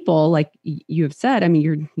hard people, like you have said, I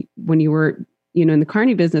mean, when you were in the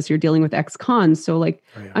carny business, you're dealing with ex-cons. So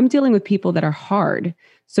I'm dealing with people that are hard.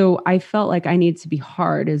 So I felt like I need to be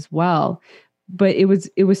hard as well. But it was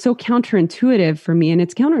so counterintuitive for me. And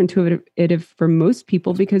it's counterintuitive for most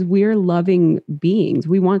people because we're loving beings.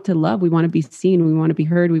 We want to love. We want to be seen. We want to be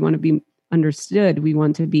heard. We want to be understood. We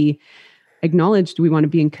want to be acknowledged. We want to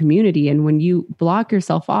be in community. And when you block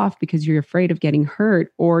yourself off because you're afraid of getting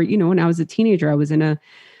hurt, or, when I was a teenager, I was in a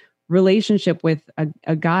relationship with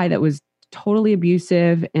a guy that was totally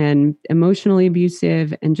abusive and emotionally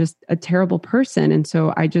abusive and just a terrible person. And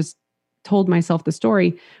so I just told myself the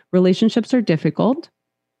story, relationships are difficult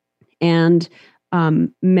and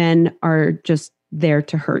men are just there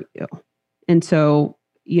to hurt you. And so,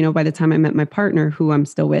 by the time I met my partner, who I'm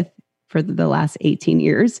still with for the last 18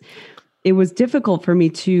 years, it was difficult for me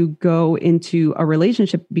to go into a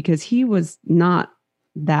relationship because he was not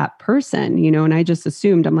that person, and I just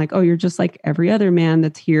assumed, I'm like, oh, you're just like every other man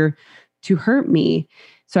that's here to hurt me.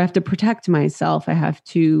 So I have to protect myself. I have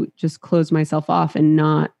to just close myself off and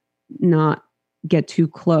not get too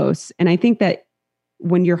close. And I think that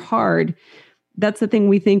when you're hard, that's the thing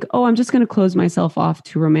we think, oh, I'm just going to close myself off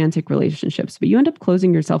to romantic relationships, but you end up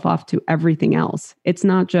closing yourself off to everything else. It's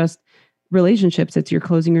not just relationships. It's you're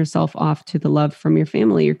closing yourself off to the love from your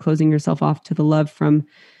family. You're closing yourself off to the love from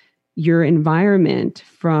your environment,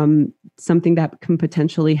 from something that can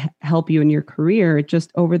potentially help you in your career. It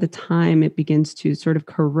just over the time, it begins to sort of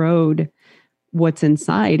corrode what's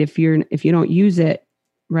inside if you don't use it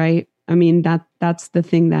right. I mean, that's the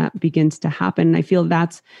thing that begins to happen. And I feel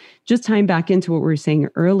that's just tying back into what we were saying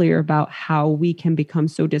earlier about how we can become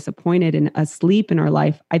so disappointed and asleep in our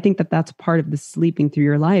life. I think that that's part of the sleeping through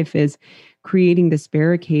your life, is creating this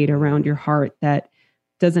barricade around your heart that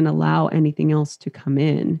doesn't allow anything else to come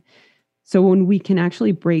in. So when we can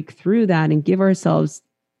actually break through that and give ourselves,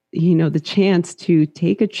 the chance to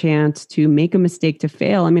take a chance, to make a mistake, to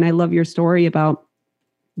fail. I mean, I love your story about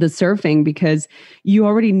the surfing, because you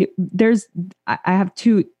already knew. I have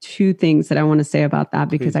two things that I want to say about that,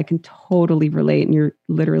 because I can totally relate, and you're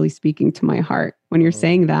literally speaking to my heart when you're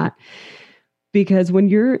saying that. Because when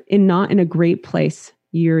you're not in a great place,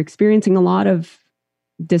 you're experiencing a lot of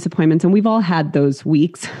disappointments, and we've all had those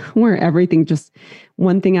weeks where everything just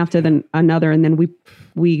one thing after another, and then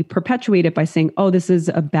we perpetuate it by saying, "Oh, this is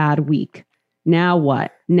a bad week. Now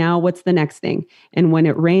what? Now what's the next thing?" And when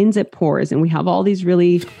it rains, it pours. And we have all these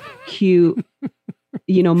really cute,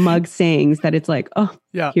 mug sayings that it's like, "Oh,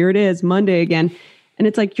 yeah, here it is, Monday again." And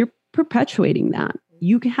it's like, you're perpetuating that.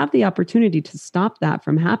 You can have the opportunity to stop that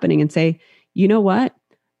from happening and say, "You know what?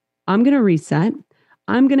 I'm going to reset.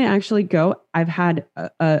 I'm going to actually go. I've had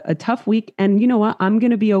a tough week. And you know what? I'm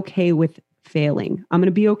going to be okay with failing. I'm going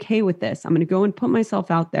to be okay with this. I'm going to go and put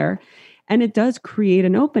myself out there." And it does create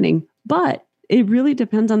an opening. But it really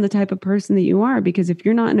depends on the type of person that you are, because if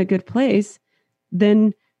you're not in a good place,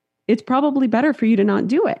 then it's probably better for you to not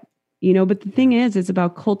do it. But the thing is, it's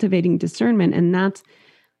about cultivating discernment. And that's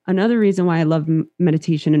another reason why I love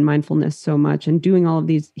meditation and mindfulness so much, and doing all of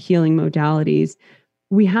these healing modalities.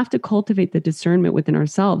 We have to cultivate the discernment within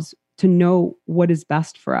ourselves to know what is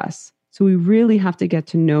best for us. So we really have to get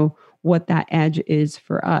to know what that edge is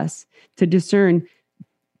for us, to discern,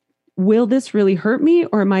 will this really hurt me,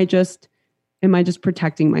 or am I just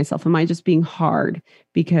protecting myself? Am I just being hard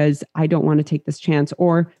because I don't want to take this chance?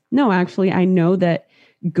 Or no, actually, I know that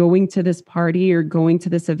going to this party or going to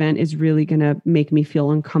this event is really going to make me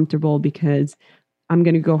feel uncomfortable, because I'm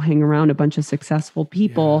going to go hang around a bunch of successful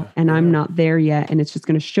people and I'm not there yet. And it's just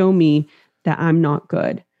going to show me that I'm not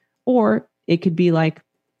good. Or it could be like,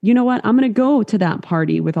 you know what? I'm going to go to that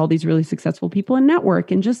party with all these really successful people and network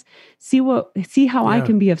and just see how I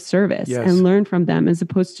can be of service and learn from them, as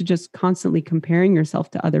opposed to just constantly comparing yourself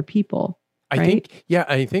to other people. Right?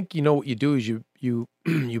 I think what you do is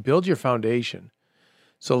you build your foundation.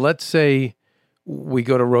 So let's say we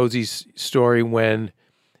go to Rosie's story when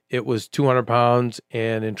it was 200 pounds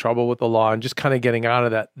and in trouble with the law and just kind of getting out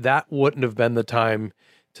of that. That wouldn't have been the time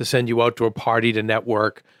to send you out to a party to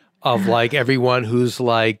network of like everyone who's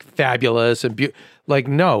like fabulous and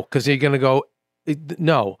no, because you're going to go,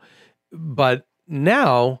 no. But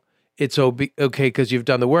now it's okay because you've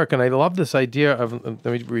done the work. And I love this idea of, let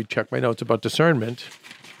me recheck my notes about discernment.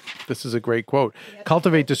 This is a great quote. Yep.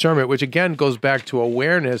 Cultivate discernment, which again goes back to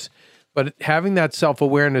awareness, but having that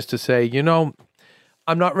self-awareness to say,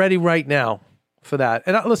 I'm not ready right now for that.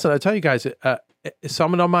 And listen, I'll tell you guys,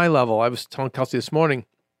 someone on my level, I was telling Kelsey this morning,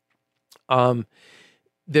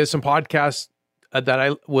 there's some podcasts that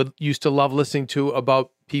I used to love listening to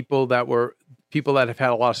about people that have had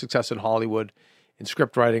a lot of success in Hollywood in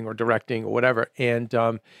script writing or directing or whatever. And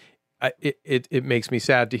it makes me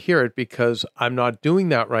sad to hear it because I'm not doing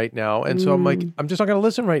that right now. And so I'm like, I'm just not going to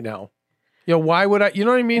listen right now. Why would I, you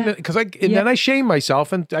know what I mean? Because then I shame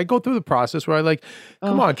myself and I go through the process where I like,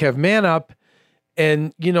 come on, Kev, man up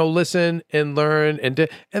and, listen and learn. And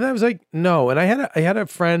I was like, no. And I had a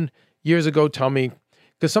friend years ago tell me,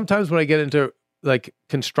 because sometimes when I get into like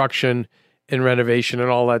construction and renovation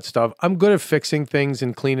and all that stuff, I'm good at fixing things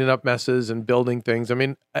and cleaning up messes and building things. I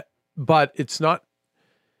mean, but it's not,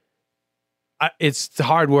 it's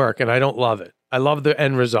hard work and I don't love it. I love the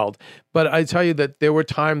end result. But I tell you that there were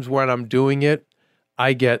times when I'm doing it,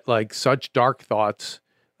 I get like such dark thoughts.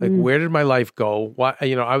 Like, where did my life go? Why,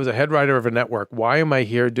 I was a head writer of a network. Why am I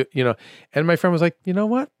here? And my friend was like, you know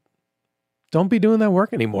what? Don't be doing that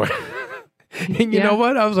work anymore. And you know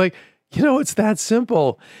what? I was like, it's that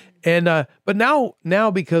simple. And, but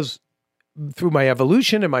now because through my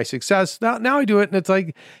evolution and my success, now I do it. And it's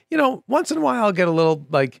like, once in a while I'll get a little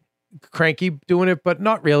like cranky doing it, but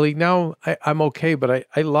not really. Now I'm okay. But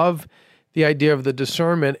I love the idea of the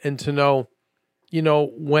discernment and to know,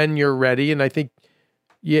 when you're ready. And I think,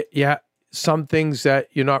 some things that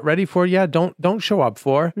you're not ready for, don't show up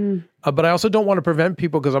for. But I also don't want to prevent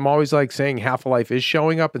people because I'm always like saying half a life is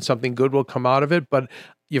showing up and something good will come out of it. But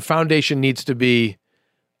your foundation needs to be,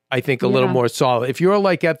 I think, a little more solid. If you're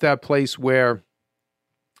like at that place where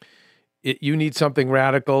you need something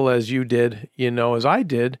radical as you did, as I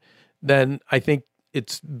did, then I think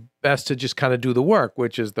it's best to just kind of do the work,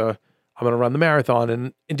 which is I'm going to run the marathon.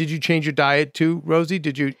 And did you change your diet too, Rosie?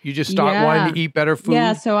 Did you just start wanting to eat better food?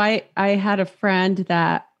 Yeah. So I had a friend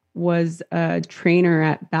that was a trainer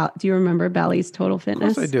at do you remember Bally's Total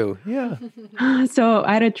Fitness? Of course I do. Yeah. So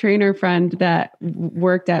I had a trainer friend that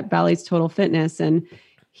worked at Bally's Total Fitness, and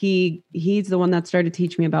he's the one that started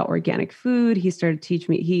teaching me about organic food. He started teaching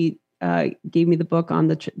me, he gave me the book on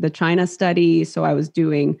the China study. So I was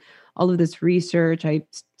doing all of this research. I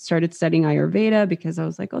started studying Ayurveda because I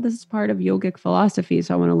was like, oh, this is part of yogic philosophy.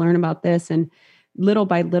 So I want to learn about this. And little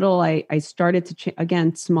by little, I started to,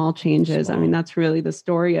 again, small changes. I mean, that's really the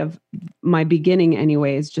story of my beginning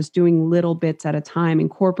anyways, just doing little bits at a time,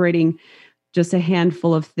 incorporating just a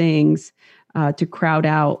handful of things to crowd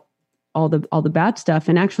out all the bad stuff.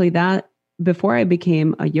 And actually that, before I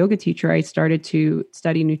became a yoga teacher, I started to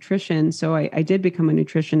study nutrition. So I did become a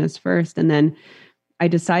nutritionist first. And then I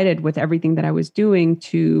decided with everything that I was doing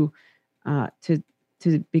to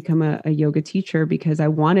become a yoga teacher, because I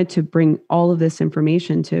wanted to bring all of this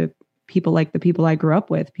information to people like the people I grew up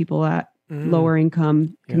with, people at lower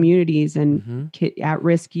income communities and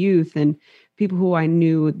at-risk youth, and people who I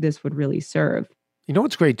knew this would really serve. You know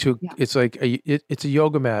what's great too? Yeah. It's like it's a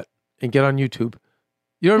yoga mat, and get on YouTube.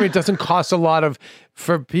 You know what I mean? It doesn't cost a lot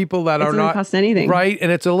for people that are not cost anything, right?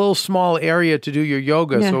 And it's a little small area to do your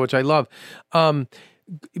yoga, so which I love.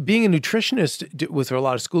 Being a nutritionist, was there a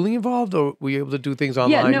lot of schooling involved, or were you able to do things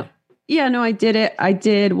online? No, I did it. I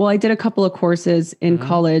did a couple of courses in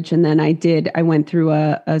college, and then I went through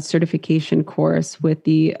a certification course with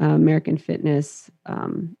the American Fitness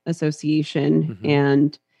Association,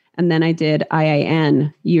 and then I did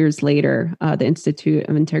IIN years later, the Institute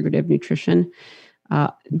of Integrative Nutrition.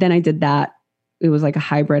 Then I did that. It was like a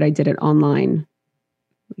hybrid. I did it online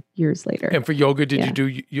years later. And for yoga, did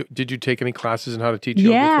you take any classes in how to teach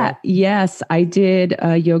yoga? Yeah. Yes. I did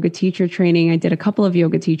yoga teacher training. I did a couple of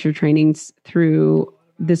yoga teacher trainings through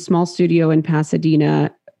this small studio in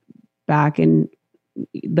Pasadena back in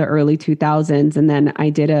the early 2000s. And then I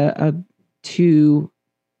did a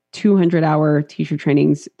 200-hour teacher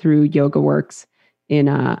trainings through YogaWorks in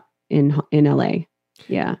LA.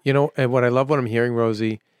 Yeah. You know, and what I'm hearing,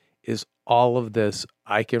 Rosie, is all of this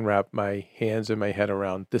I can wrap my hands and my head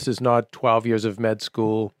around. This is not 12 years of med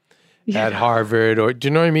school at Harvard, or do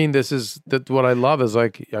you know what I mean? This is what I love is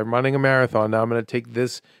like, I'm running a marathon. Now I'm going to take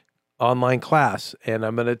this online class, and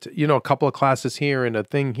I'm going to, a couple of classes here and a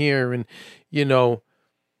thing here. And,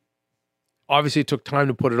 obviously it took time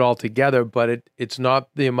to put it all together, but it's not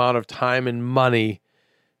the amount of time and money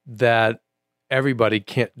that everybody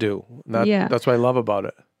can't do. That's what I love about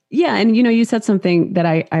it. Yeah. And, you said something that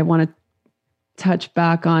I want to touch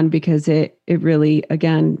back on, because it really,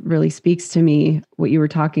 again, really speaks to me, what you were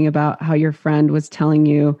talking about, how your friend was telling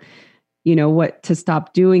you, what to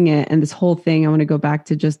stop doing it. And this whole thing, I want to go back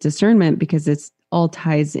to just discernment, because it's all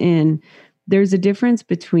ties in. There's a difference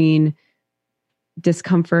between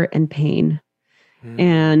discomfort and pain.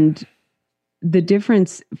 And the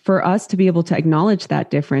difference, for us to be able to acknowledge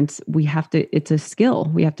that difference, it's a skill.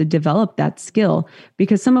 We have to develop that skill,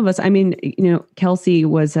 because some of us, Kelsey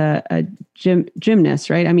was a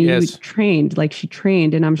gymnast, right? I mean, yes. she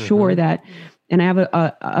trained, and I'm sure that, and I have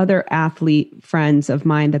other athlete friends of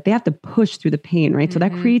mine that they have to push through the pain, right? So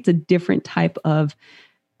that creates a different type of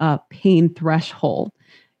pain threshold.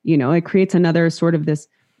 It creates another sort of this,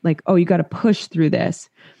 like, oh, you got to push through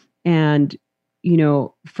this. And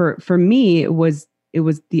for me, it was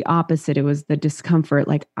the opposite. It was the discomfort.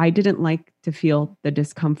 Like, I didn't like to feel the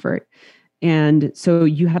discomfort. And so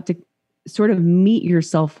you have to sort of meet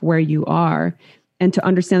yourself where you are and to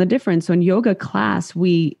understand the difference. So in yoga class,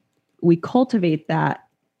 we cultivate that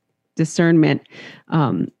discernment.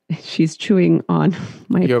 She's chewing on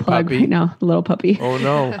my Your plug puppy? right now, the little puppy. Oh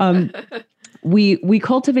no. We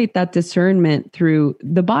cultivate that discernment through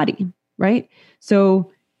the body, right?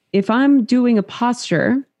 So if I'm doing a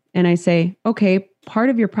posture and I say, okay, part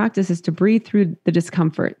of your practice is to breathe through the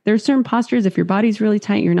discomfort. There are certain postures, if your body's really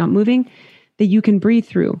tight, you're not moving, that you can breathe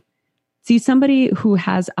through. See, somebody who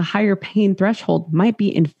has a higher pain threshold might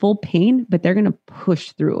be in full pain, but they're going to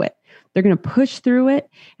push through it. They're going to push through it,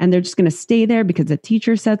 and they're just going to stay there because the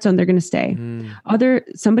teacher said so, and they're going to stay.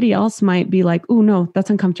 Somebody else might be like, oh no, that's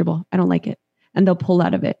uncomfortable. I don't like it. And they'll pull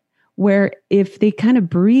out of it. Where if they kind of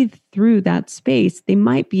breathe through that space, they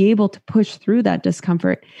might be able to push through that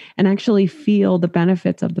discomfort and actually feel the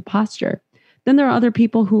benefits of the posture. Then there are other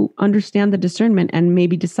people who understand the discernment and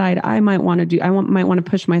maybe decide, I might want to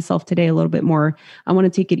push myself today a little bit more. I want to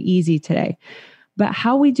take it easy today. But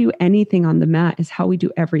how we do anything on the mat is how we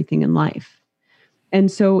do everything in life. And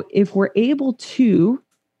so if we're able to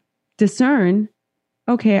discern,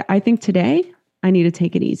 okay, I think today I need to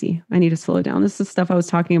take it easy. I need to slow it down. This is stuff I was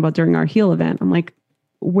talking about during our heal event. I'm like,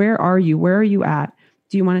 where are you? Where are you at?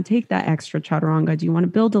 Do you want to take that extra chaturanga? Do you want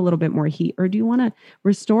to build a little bit more heat? Or do you want to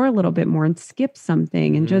restore a little bit more and skip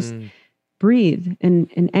something and just breathe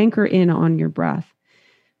and anchor in on your breath?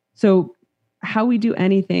 So how we do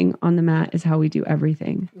anything on the mat is how we do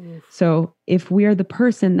everything. So if we are the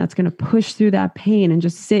person that's going to push through that pain and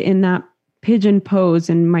just sit in that pigeon pose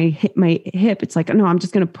and my hip, it's like, no, I'm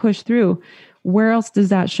just going to push through. Where else does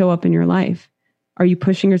that show up in your life? Are you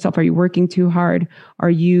pushing yourself? Are you working too hard? Are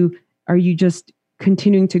you just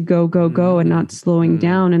continuing to go and not slowing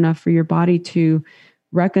down enough for your body to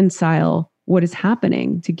reconcile what is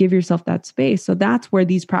happening, to give yourself that space? So that's where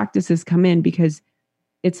these practices come in, because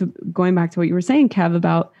it's going back to what you were saying, Kev,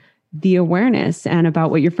 about the awareness and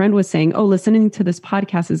about what your friend was saying. Oh, listening to this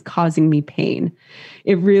podcast is causing me pain.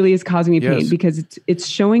 It really is causing me pain because it's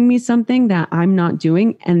showing me something that I'm not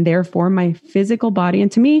doing. And therefore my physical body,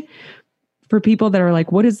 and to me, for people that are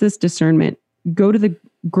like, what is this discernment? Go to the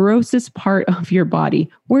grossest part of your body.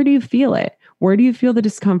 Where do you feel it? Where do you feel the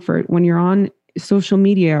discomfort when you're on social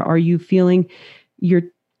media? Are you feeling your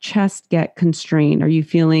chest get constrained? Are you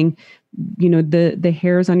feeling, the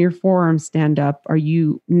hairs on your forearms stand up? Are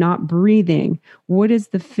you not breathing? What is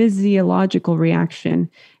the physiological reaction?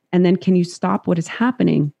 And then can you stop what is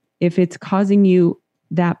happening? If it's causing you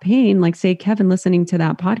that pain, like say Kevin listening to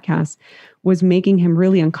that podcast was making him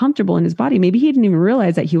really uncomfortable in his body. Maybe he didn't even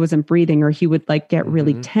realize that he wasn't breathing, or he would like get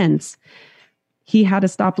really tense. He had to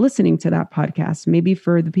stop listening to that podcast. Maybe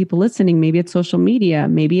for the people listening, maybe it's social media.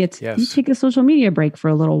 Maybe it's you take a social media break for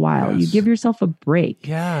a little while. You give yourself a break.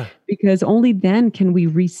 Yeah. Because only then can we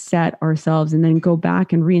reset ourselves and then go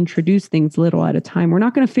back and reintroduce things little at a time. We're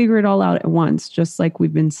not going to figure it all out at once, just like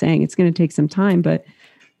we've been saying. It's going to take some time, but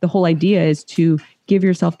the whole idea is to give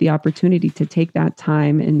yourself the opportunity to take that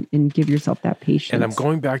time and give yourself that patience. And I'm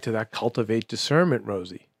going back to that cultivate discernment,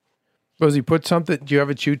 Rosie. Rosie, do you have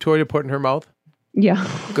a chew toy to put in her mouth? Yeah.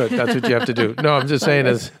 Good. That's what you have to do. No, I'm just saying,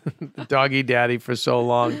 as doggy daddy for so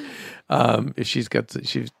long, if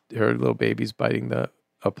her little baby's biting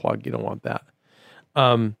a plug, you don't want that.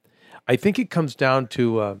 I think it comes down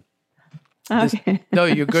to, okay. No,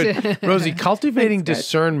 you're good. Rosie, cultivating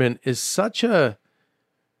discernment is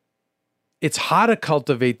it's hard to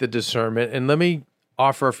cultivate the discernment. And let me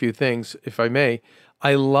offer a few things, if I may.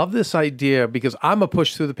 I love this idea because I'm a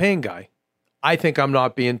push through the pain guy. I think I'm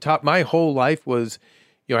not being tough. My whole life was,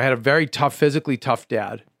 I had a very physically tough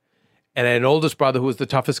dad, and I had an oldest brother who was the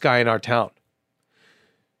toughest guy in our town.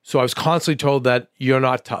 So I was constantly told that you're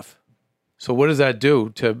not tough. So what does that do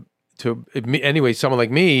to anyway, someone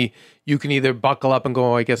like me? You can either buckle up and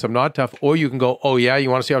go, oh, I guess I'm not tough, or you can go, oh yeah, you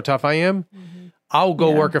want to see how tough I am? I'll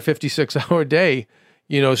go work a 56-hour day,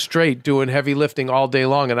 straight doing heavy lifting all day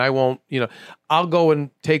long. And I won't, I'll go and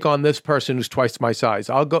take on this person who's twice my size.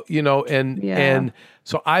 I'll go, and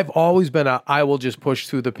so I've always been I will just push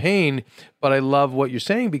through the pain. But I love what you're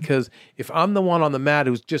saying, because if I'm the one on the mat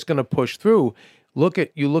who's just going to push through, look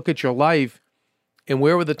at your life, and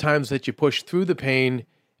where were the times that you pushed through the pain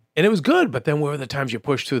and it was good, but then where were the times you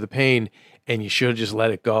pushed through the pain and you should have just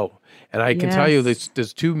let it go? And I can tell you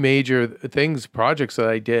there's two major projects that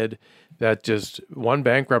I did that just, one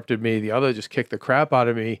bankrupted me, the other just kicked the crap out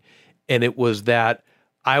of me. And it was that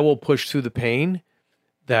I will push through the pain.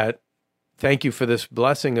 That, thank you for this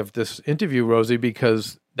blessing of this interview, Rosie,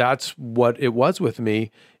 because that's what it was with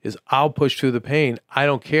me, is I'll push through the pain. I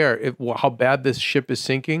don't care how bad this ship is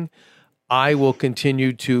sinking. I will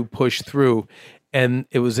continue to push through. And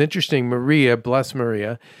it was interesting, Maria, bless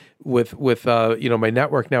Maria, with my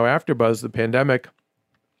network now, AfterBuzz, the pandemic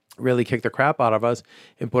really kicked the crap out of us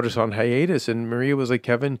and put us on hiatus. And Maria was like,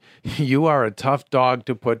 Kevin, you are a tough dog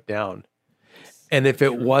to put down. And if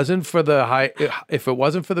it wasn't for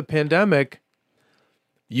the pandemic,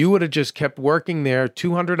 you would have just kept working there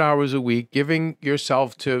 200 hours a week, giving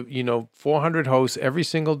yourself to, 400 hosts every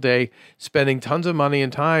single day, spending tons of money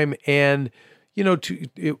and time. And,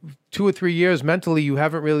 2 or 3 years mentally, you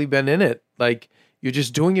haven't really been in it. Like, you're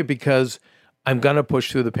just doing it because I'm going to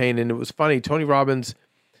push through the pain. And it was funny. Tony Robbins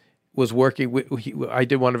was working I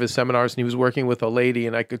did one of his seminars, and he was working with a lady,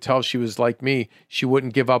 and I could tell she was like me. She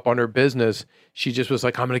wouldn't give up on her business. She just was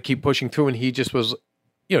like, I'm going to keep pushing through. And he just was,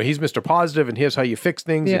 he's Mr. Positive, and here's how you fix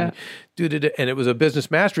things. And it was a business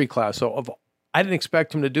mastery class. So I didn't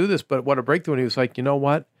expect him to do this, but what a breakthrough. And he was like, you know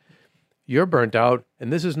what? You're burnt out,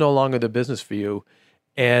 and this is no longer the business for you.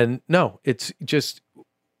 And no, it's just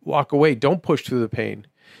walk away. Don't push through the pain.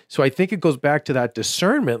 So I think it goes back to that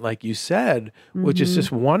discernment, like you said, which is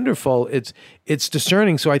just wonderful. It's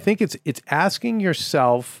discerning. So I think it's asking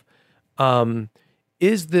yourself,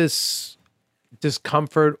 is this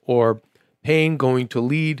discomfort or pain going to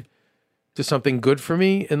lead to something good for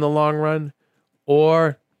me in the long run,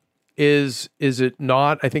 or is it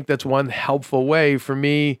not? I think that's one helpful way for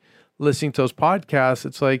me listening to those podcasts.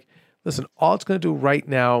 It's like, listen, all it's going to do right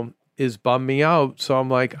now is bum me out. So I'm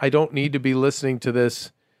like, I don't need to be listening to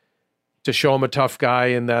this to show I'm a tough guy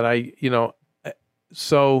and that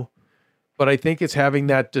but I think it's having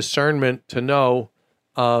that discernment to know,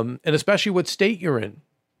 and especially what state you're in.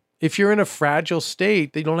 If you're in a fragile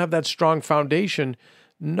state, they don't have that strong foundation.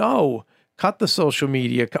 No, cut the social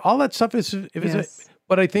media. All that stuff is, Yes.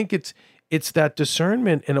 but I think it's that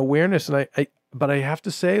discernment and awareness. And but I have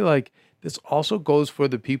to say, like, this also goes for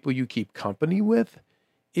the people you keep company with.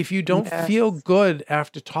 If you don't Yes. feel good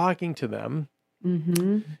after talking to them,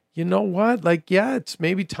 you know what? Like, yeah, it's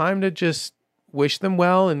maybe time to just wish them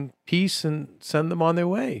well and peace and send them on their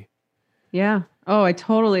way. Yeah. Oh, I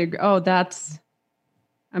totally agree. Oh,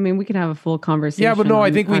 we could have a full conversation. Yeah, but no, I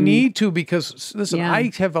on- think we on- need to, because listen, Yeah. I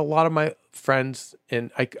have a lot of my friends,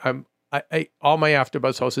 and I all my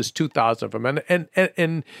AfterBuzz hosts is 2,000 of them,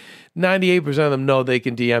 and 98% of them know they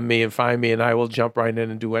can DM me and find me, and I will jump right in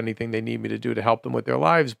and do anything they need me to do to help them with their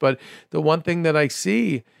lives. But the one thing that I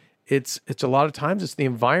see, it's a lot of times it's the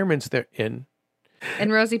environments they're in.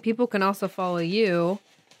 And Rosie, people can also follow you.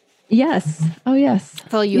 Yes. Oh, yes.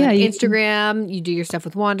 Follow you Yeah, on you can- Instagram. You do your stuff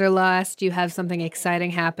with Wanderlust. You have something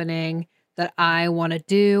exciting happening that I want to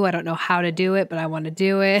do. I don't know how to do it, but I want to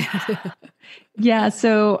do it. Yeah.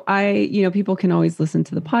 So people can always listen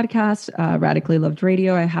to the podcast, Radically Loved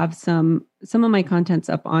Radio. I have some of my contents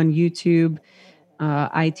up on YouTube.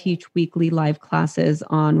 I teach weekly live classes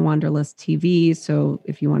on Wanderlust TV. So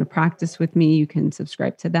if you want to practice with me, you can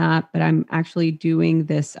subscribe to that. But I'm actually doing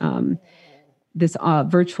this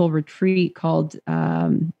virtual retreat called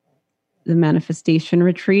the Manifestation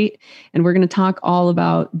Retreat. And we're going to talk all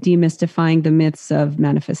about demystifying the myths of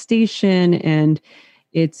manifestation. And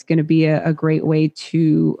it's going to be a great way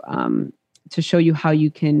to show you how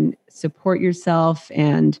you can support yourself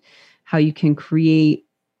and how you can create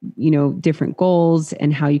different goals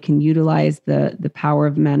and how you can utilize the power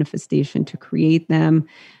of manifestation to create them.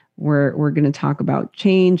 We're going to talk about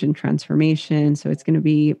change and transformation. So it's going to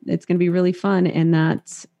be really fun. And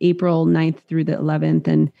that's April 9th through the 11th.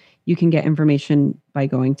 And you can get information by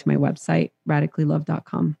going to my website,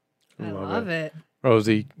 radicallylove.com. I love it.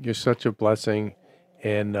 Rosie, you're such a blessing,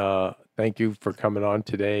 and thank you for coming on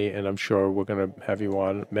today. And I'm sure we're going to have you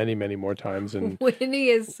on many, many more times. And Winnie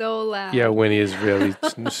is so loud. yeah, Winnie is really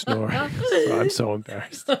snoring. So I'm so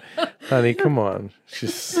embarrassed. Honey, come on.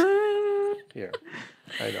 She's here.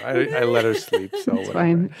 I know. I let her sleep. So It's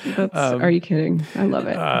fine. Are you kidding? I love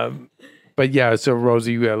it. But yeah, so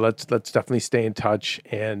Rosie, let's definitely stay in touch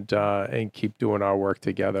and keep doing our work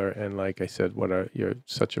together. And like I said, you're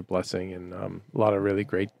such a blessing, and a lot of really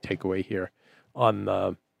great takeaway here on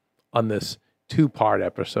this 2-part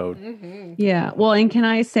episode. Yeah. Well, and can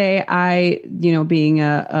I say, being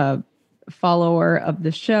a follower of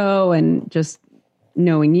the show and just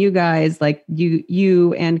knowing you guys, like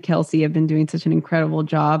you and Kelsey have been doing such an incredible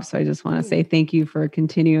job. So I just want to say thank you for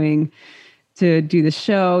continuing to do the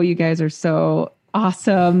show. You guys are so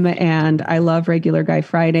awesome. And I love Regular Guy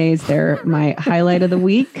Fridays. They're my highlight of the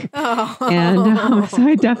week. And so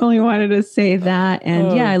I definitely wanted to say that.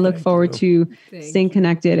 And I look forward to staying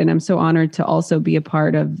connected. And I'm so honored to also be a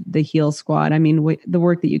part of the Heal Squad. I mean, the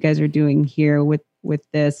work that you guys are doing here with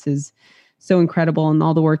this is so incredible, and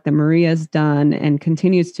all the work that Maria's done and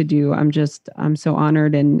continues to do. I'm so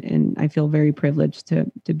honored, and I feel very privileged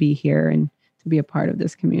to be here and to be a part of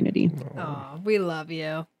this community. Oh, we love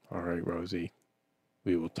you. All right, Rosie.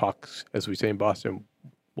 We will talk, as we say in Boston,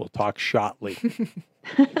 we'll talk shortly.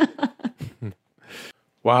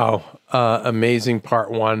 Wow. Amazing part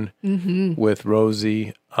 1 with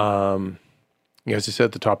Rosie. As I said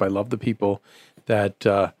at the top, I love the people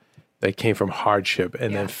that came from hardship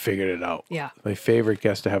and then figured it out. Yeah. My favorite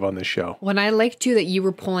guest to have on the show. When I liked too that you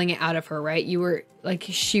were pulling it out of her, right? You were like,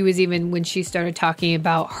 she was even when she started talking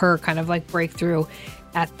about her kind of like breakthrough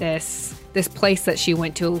at this place that she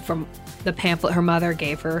went to from the pamphlet her mother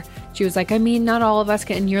gave her. She was like, I mean, not all of us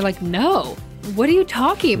can. And you're like, no, what are you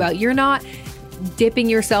talking about? You're not dipping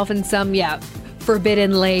yourself in some,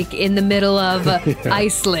 forbidden lake in the middle of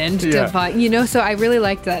Iceland to find, so I really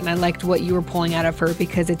liked that. And I liked what you were pulling out of her,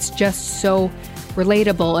 because it's just so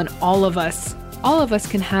relatable, and all of us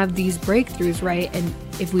can have these breakthroughs, right? And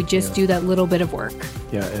if we just do that little bit of work.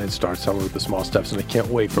 Yeah, and it starts somewhere with the small steps, and I can't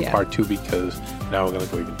wait for part 2, because now we're going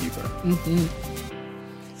to go even deeper.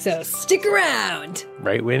 So stick around.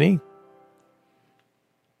 Right, Winnie?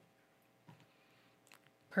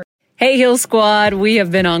 Hey, Heal Squad. We have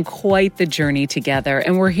been on quite the journey together,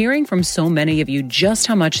 and we're hearing from so many of you just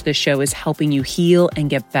how much this show is helping you heal and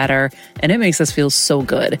get better, and it makes us feel so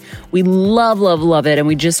good. We love, love, love it, and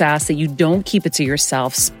we just ask that you don't keep it to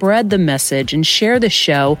yourself. Spread the message and share the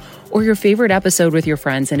show or your favorite episode with your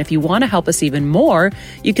friends. And if you want to help us even more,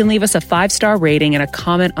 you can leave us a 5-star rating and a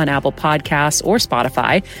comment on Apple Podcasts or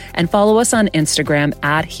Spotify, and follow us on Instagram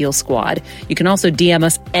at Heal Squad. You can also DM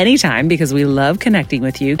us anytime because we love connecting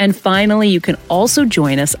with you. And finally, you can also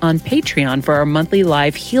join us on Patreon for our monthly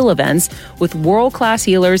live heal events with world-class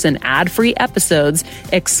healers and ad-free episodes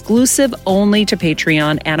exclusive only to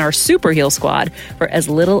Patreon and our Super Heal Squad for as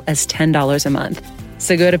little as $10 a month.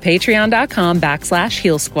 So go to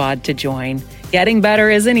patreon.com/Heal Squad to join. Getting better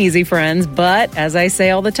isn't easy, friends, but as I say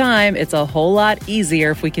all the time, it's a whole lot easier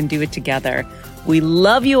if we can do it together. We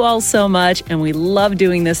love you all so much, and we love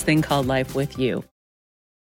doing this thing called life with you.